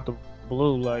like out the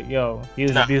blue, like, yo, he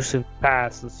was abusive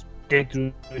past, let's dig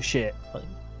through the shit. Like,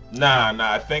 Nah,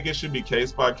 I think it should be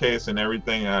case by case, and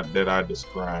everything that I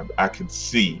described, I could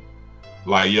see.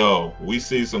 Like, yo, we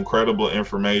see some credible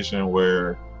information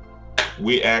where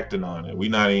we acting on it. We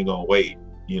not even gonna wait,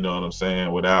 you know what I'm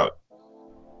saying, without,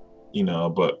 you know,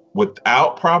 but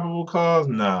without probable cause,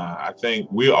 nah. I think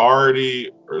we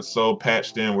already are so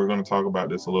patched in, we're gonna talk about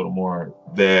this a little more,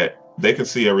 that they can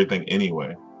see everything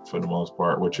anyway, for the most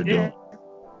part, what you're doing.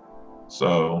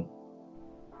 So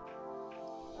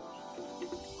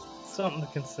something to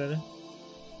consider.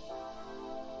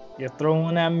 You're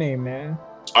throwing at me, man.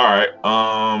 All right.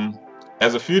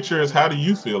 As a futurist, how do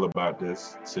you feel about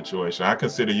this situation? I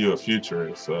consider you a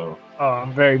futurist, so. Oh,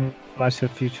 I'm very much a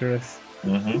futurist.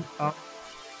 I'm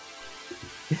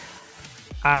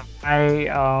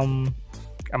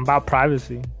about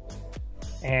privacy,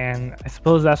 and I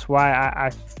suppose that's why I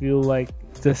feel like,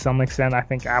 to some extent, I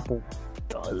think Apple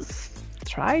does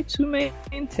try to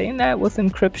maintain that with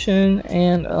encryption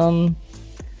and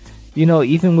you know,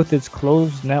 even with its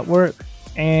closed network.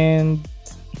 And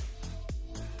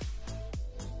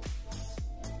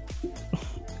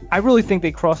I really think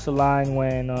they crossed the line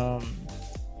when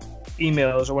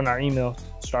emails, or when our emails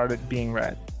started being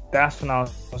read. That's when I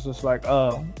was just like,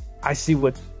 oh, I see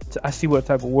what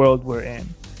type of world we're in.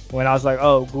 When I was like,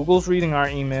 oh, Google's reading our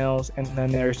emails and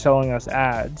then they're selling us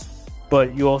ads.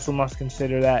 But you also must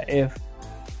consider that if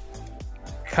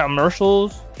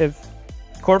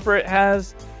corporate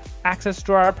has access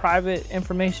to our private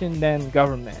information, then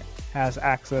government has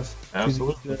access.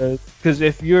 Absolutely. Because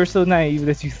if you're so naive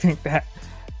that you think that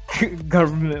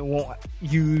government won't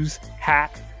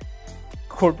hack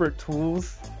corporate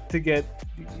tools to get,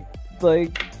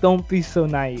 like, don't be so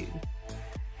naive.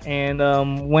 And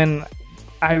when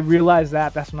I realized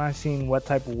that's when I seen what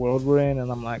type of world we're in,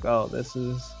 and I'm like, oh, that's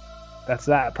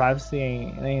that. Privacy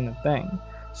ain't a thing.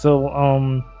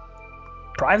 So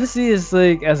privacy is,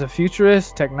 like, as a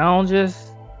futurist,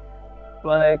 technologist,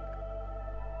 like,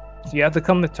 you have to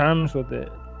come to terms with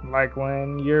it. Like,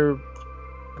 when you're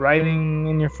writing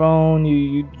in your phone,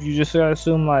 you just gotta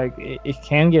assume, like, it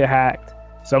can get hacked.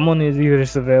 Someone is either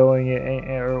surveilling it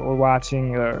or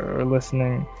watching or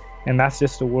listening, and that's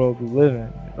just the world we live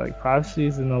in. Like, privacy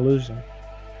is an illusion.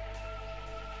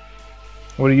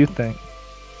 What do you think?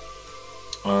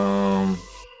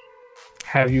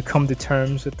 have you come to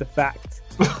terms with the fact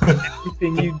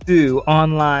everything you do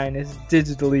online is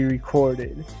digitally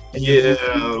recorded? Yeah,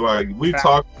 like we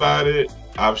talked about it.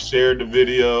 I've shared the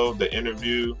video, the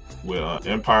interview with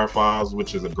Empire Files,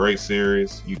 which is a great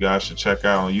series. You guys should check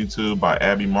out on YouTube by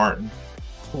Abby Martin.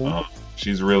 Cool.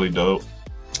 She's really dope.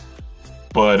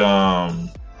 But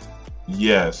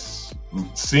yes,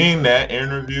 seeing that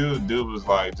interview, the dude was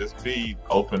like, just be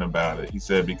open about it. He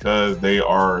said because they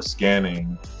are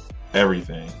scanning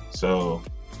everything. So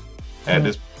at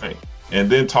this point, and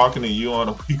then talking to you on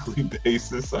a weekly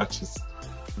basis, I just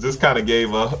kind of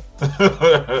gave up.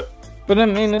 But I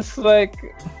mean, it's like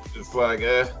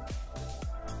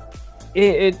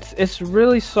It's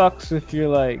really sucks if you're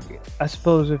like, I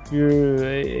suppose if you're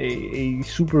a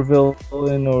super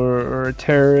villain or a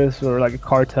terrorist or like a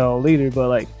cartel leader, but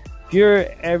like if you're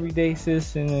everyday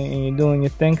citizen and you're doing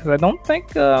your thing, because I don't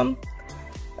think the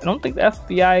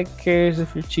FBI cares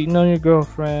if you're cheating on your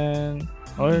girlfriend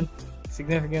or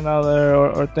significant other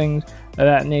or things of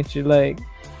that nature. Like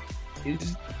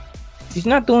he's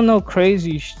not doing no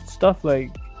crazy stuff.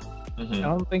 Like I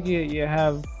don't think you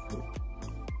have.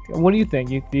 What do you think?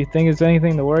 Do you think it's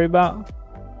anything to worry about?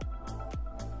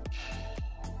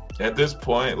 At this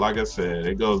point, like I said,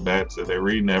 it goes back to they're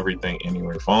reading everything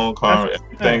anyway. Phone call,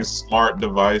 everything's smart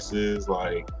devices.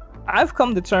 Like I've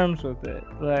come to terms with it.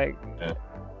 Like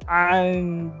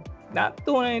I'm not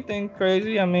doing anything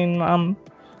crazy. I mean, I'm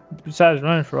besides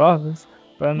running for office,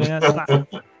 but I mean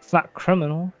it's not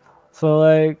criminal. So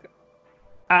like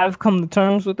I've come to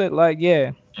terms with it. Like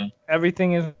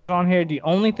everything is on here. The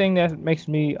only thing that makes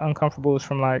me uncomfortable is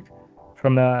from I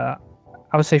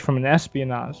would say from an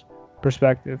espionage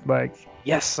perspective. Like,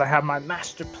 yes, I have my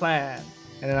master plan,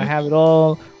 and then I have it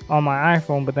all on my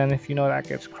iPhone. But then if that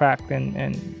gets cracked,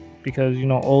 and because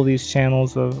all these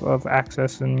channels of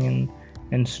accessing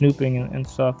and snooping and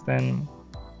stuff, then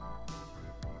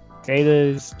data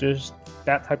is just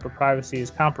that type of privacy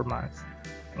is compromised.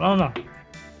 I don't know.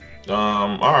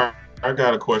 All right, I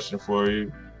got a question for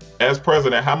you. As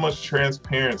president, how much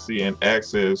transparency and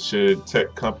access should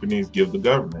tech companies give the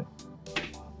government?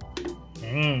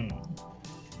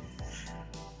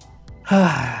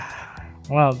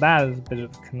 Well, that is a bit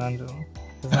of a conundrum.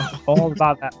 It's all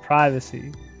about that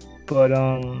privacy. But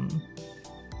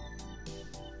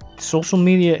social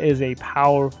media is a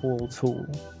powerful tool.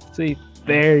 It's a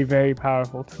very, very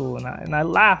powerful tool. And I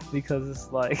laugh because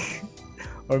it's like,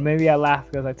 or maybe I laugh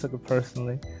because I took it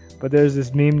personally. But there's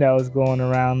this meme that was going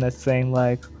around that's saying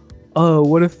like, oh,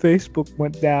 what if Facebook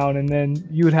went down and then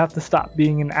you would have to stop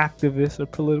being an activist or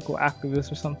political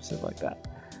activist or something like that.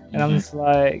 And I'm just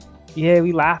like, yeah,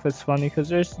 we laugh. It's funny because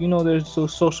there's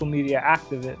those social media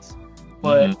activists.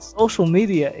 But social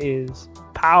media is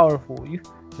powerful.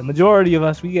 The majority of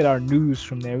us, we get our news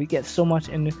from there. We get so much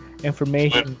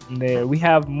information from there. We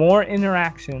have more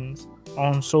interactions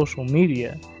on social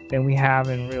media than we have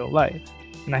in real life.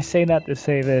 And I say that to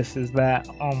say this is that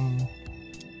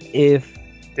if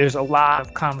there's a lot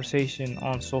of conversation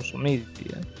on social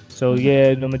media, so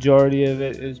the majority of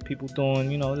it is people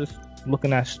doing, just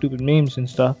looking at stupid memes and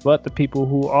stuff. But the people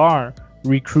who are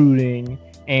recruiting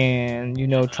and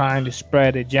trying to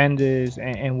spread agendas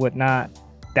and whatnot,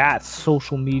 that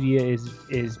social media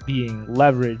is being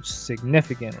leveraged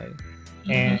significantly.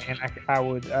 And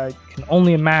I can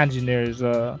only imagine there's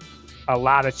a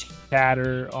lot of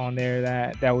chatter on there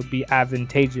that would be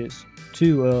advantageous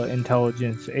to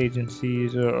intelligence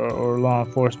agencies or law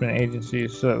enforcement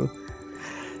agencies. So,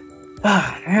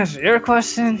 answer your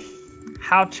question,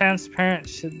 how transparent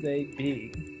should they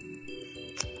be?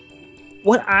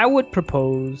 What I would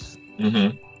propose,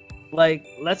 like,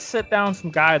 let's set down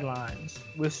some guidelines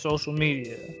with social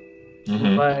media.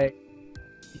 Like,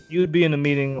 you'd be in a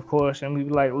meeting, of course, and we'd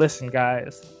be like, listen,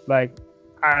 guys, like,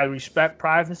 I respect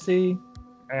privacy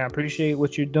and I appreciate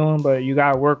what you're doing, but you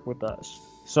gotta work with us.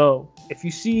 So if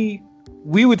you see,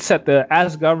 we would set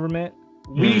as government,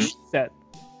 we should set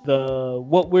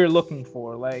what we're looking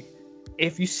for. Like,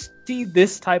 if you see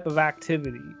this type of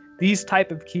activity, these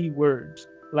type of keywords,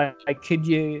 like could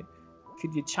you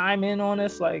chime in on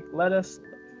us? Like, let us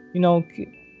know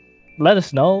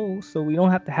so we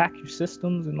don't have to hack your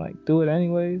systems and like do it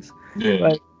anyways. Yeah,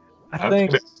 like I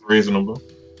think that's reasonable.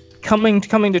 Coming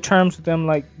to terms with them,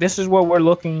 like this is what we're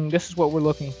looking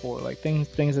for, like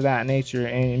things of that nature.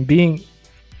 And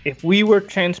if we were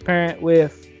transparent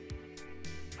with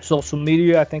social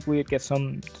media, I think we'd get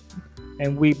some.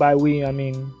 And by we, I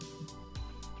mean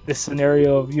this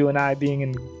scenario of you and I being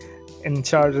in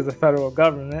charge of the federal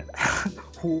government.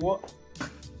 What?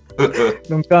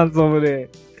 Them guns over there.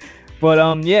 But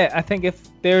I think if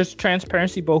there's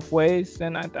transparency both ways,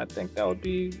 then I think that would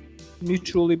be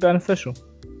mutually beneficial.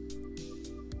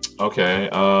 Okay.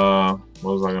 What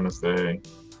was I gonna say?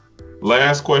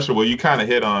 Last question. Well, you kind of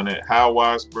hit on it. How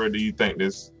widespread do you think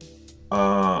this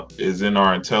is in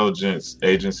our intelligence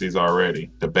agencies already?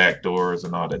 The backdoors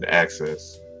and all that, the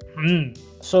access.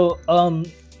 So,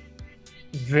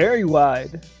 very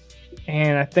wide,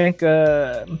 and I think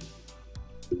I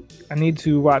need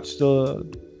to watch the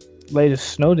latest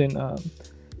Snowden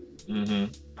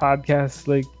podcast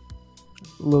like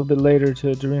a little bit later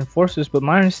to reinforce this. But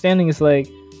my understanding is like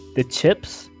the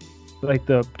chips, like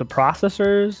the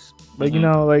processors, like you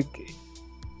know, like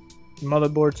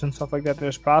motherboards and stuff like that.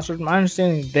 There's processors. My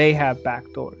understanding, they have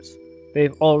backdoors.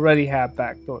 They've already had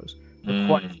backdoors for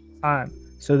quite some time.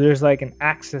 So there's like an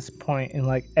access point in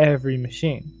like every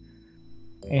machine,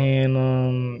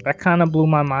 and that kind of blew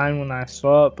my mind when I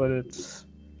saw it. But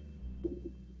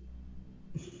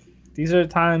these are the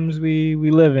times we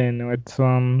live in. It's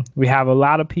we have a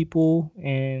lot of people,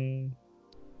 and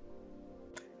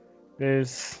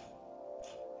there's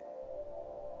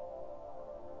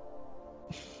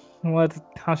how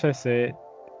should I say it?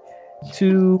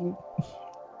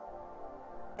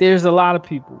 There's a lot of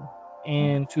people,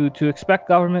 and to expect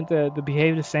government to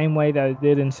behave the same way that it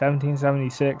did in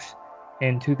 1776,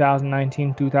 in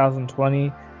 2019,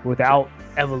 2020, without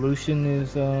evolution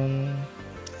is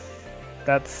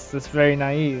that's very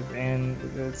naive, and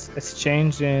it's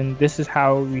changed, and this is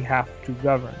how we have to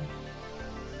govern.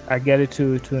 I get it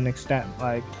to an extent.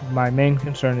 Like, my main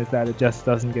concern is that it just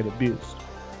doesn't get abused.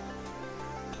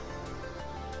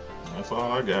 That's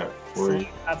all I got for you.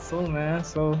 Absolutely, man.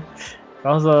 So that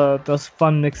was a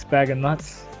fun mixed bag of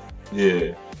nuts.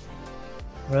 Yeah.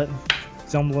 But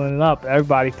jumbling it up.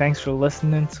 Everybody, thanks for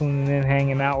listening, tuning in,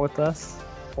 hanging out with us.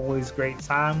 Always great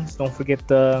times. Don't forget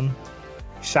to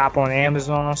shop on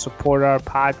Amazon, support our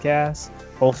podcast.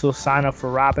 Also sign up for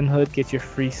Robinhood, get your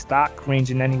free stock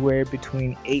ranging anywhere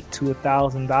between $8 to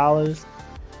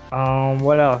 $1,000.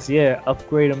 What else? Yeah,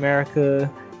 Upgrade America,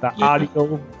 the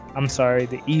audio. I'm sorry,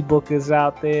 the ebook is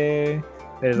out there.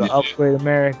 There's an Upgrade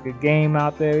America game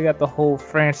out there. We got the whole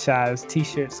franchise.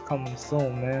 T-shirts coming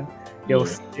soon, man. Yo,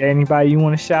 anybody you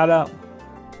want to shout out?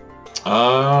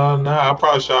 Nah, I'll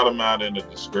probably shout them out in the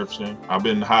description. I've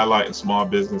been highlighting small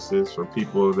businesses for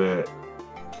people that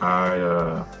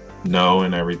I know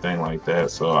and everything like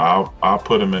that. So I'll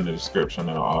put them in the description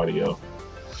of the audio.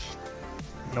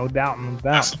 No doubt, no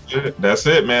doubt. That's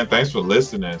it, man. Thanks for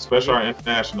listening, especially our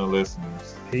international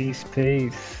listeners. Peace.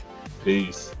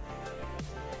 Peace.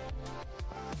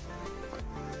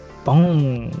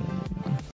 Boom.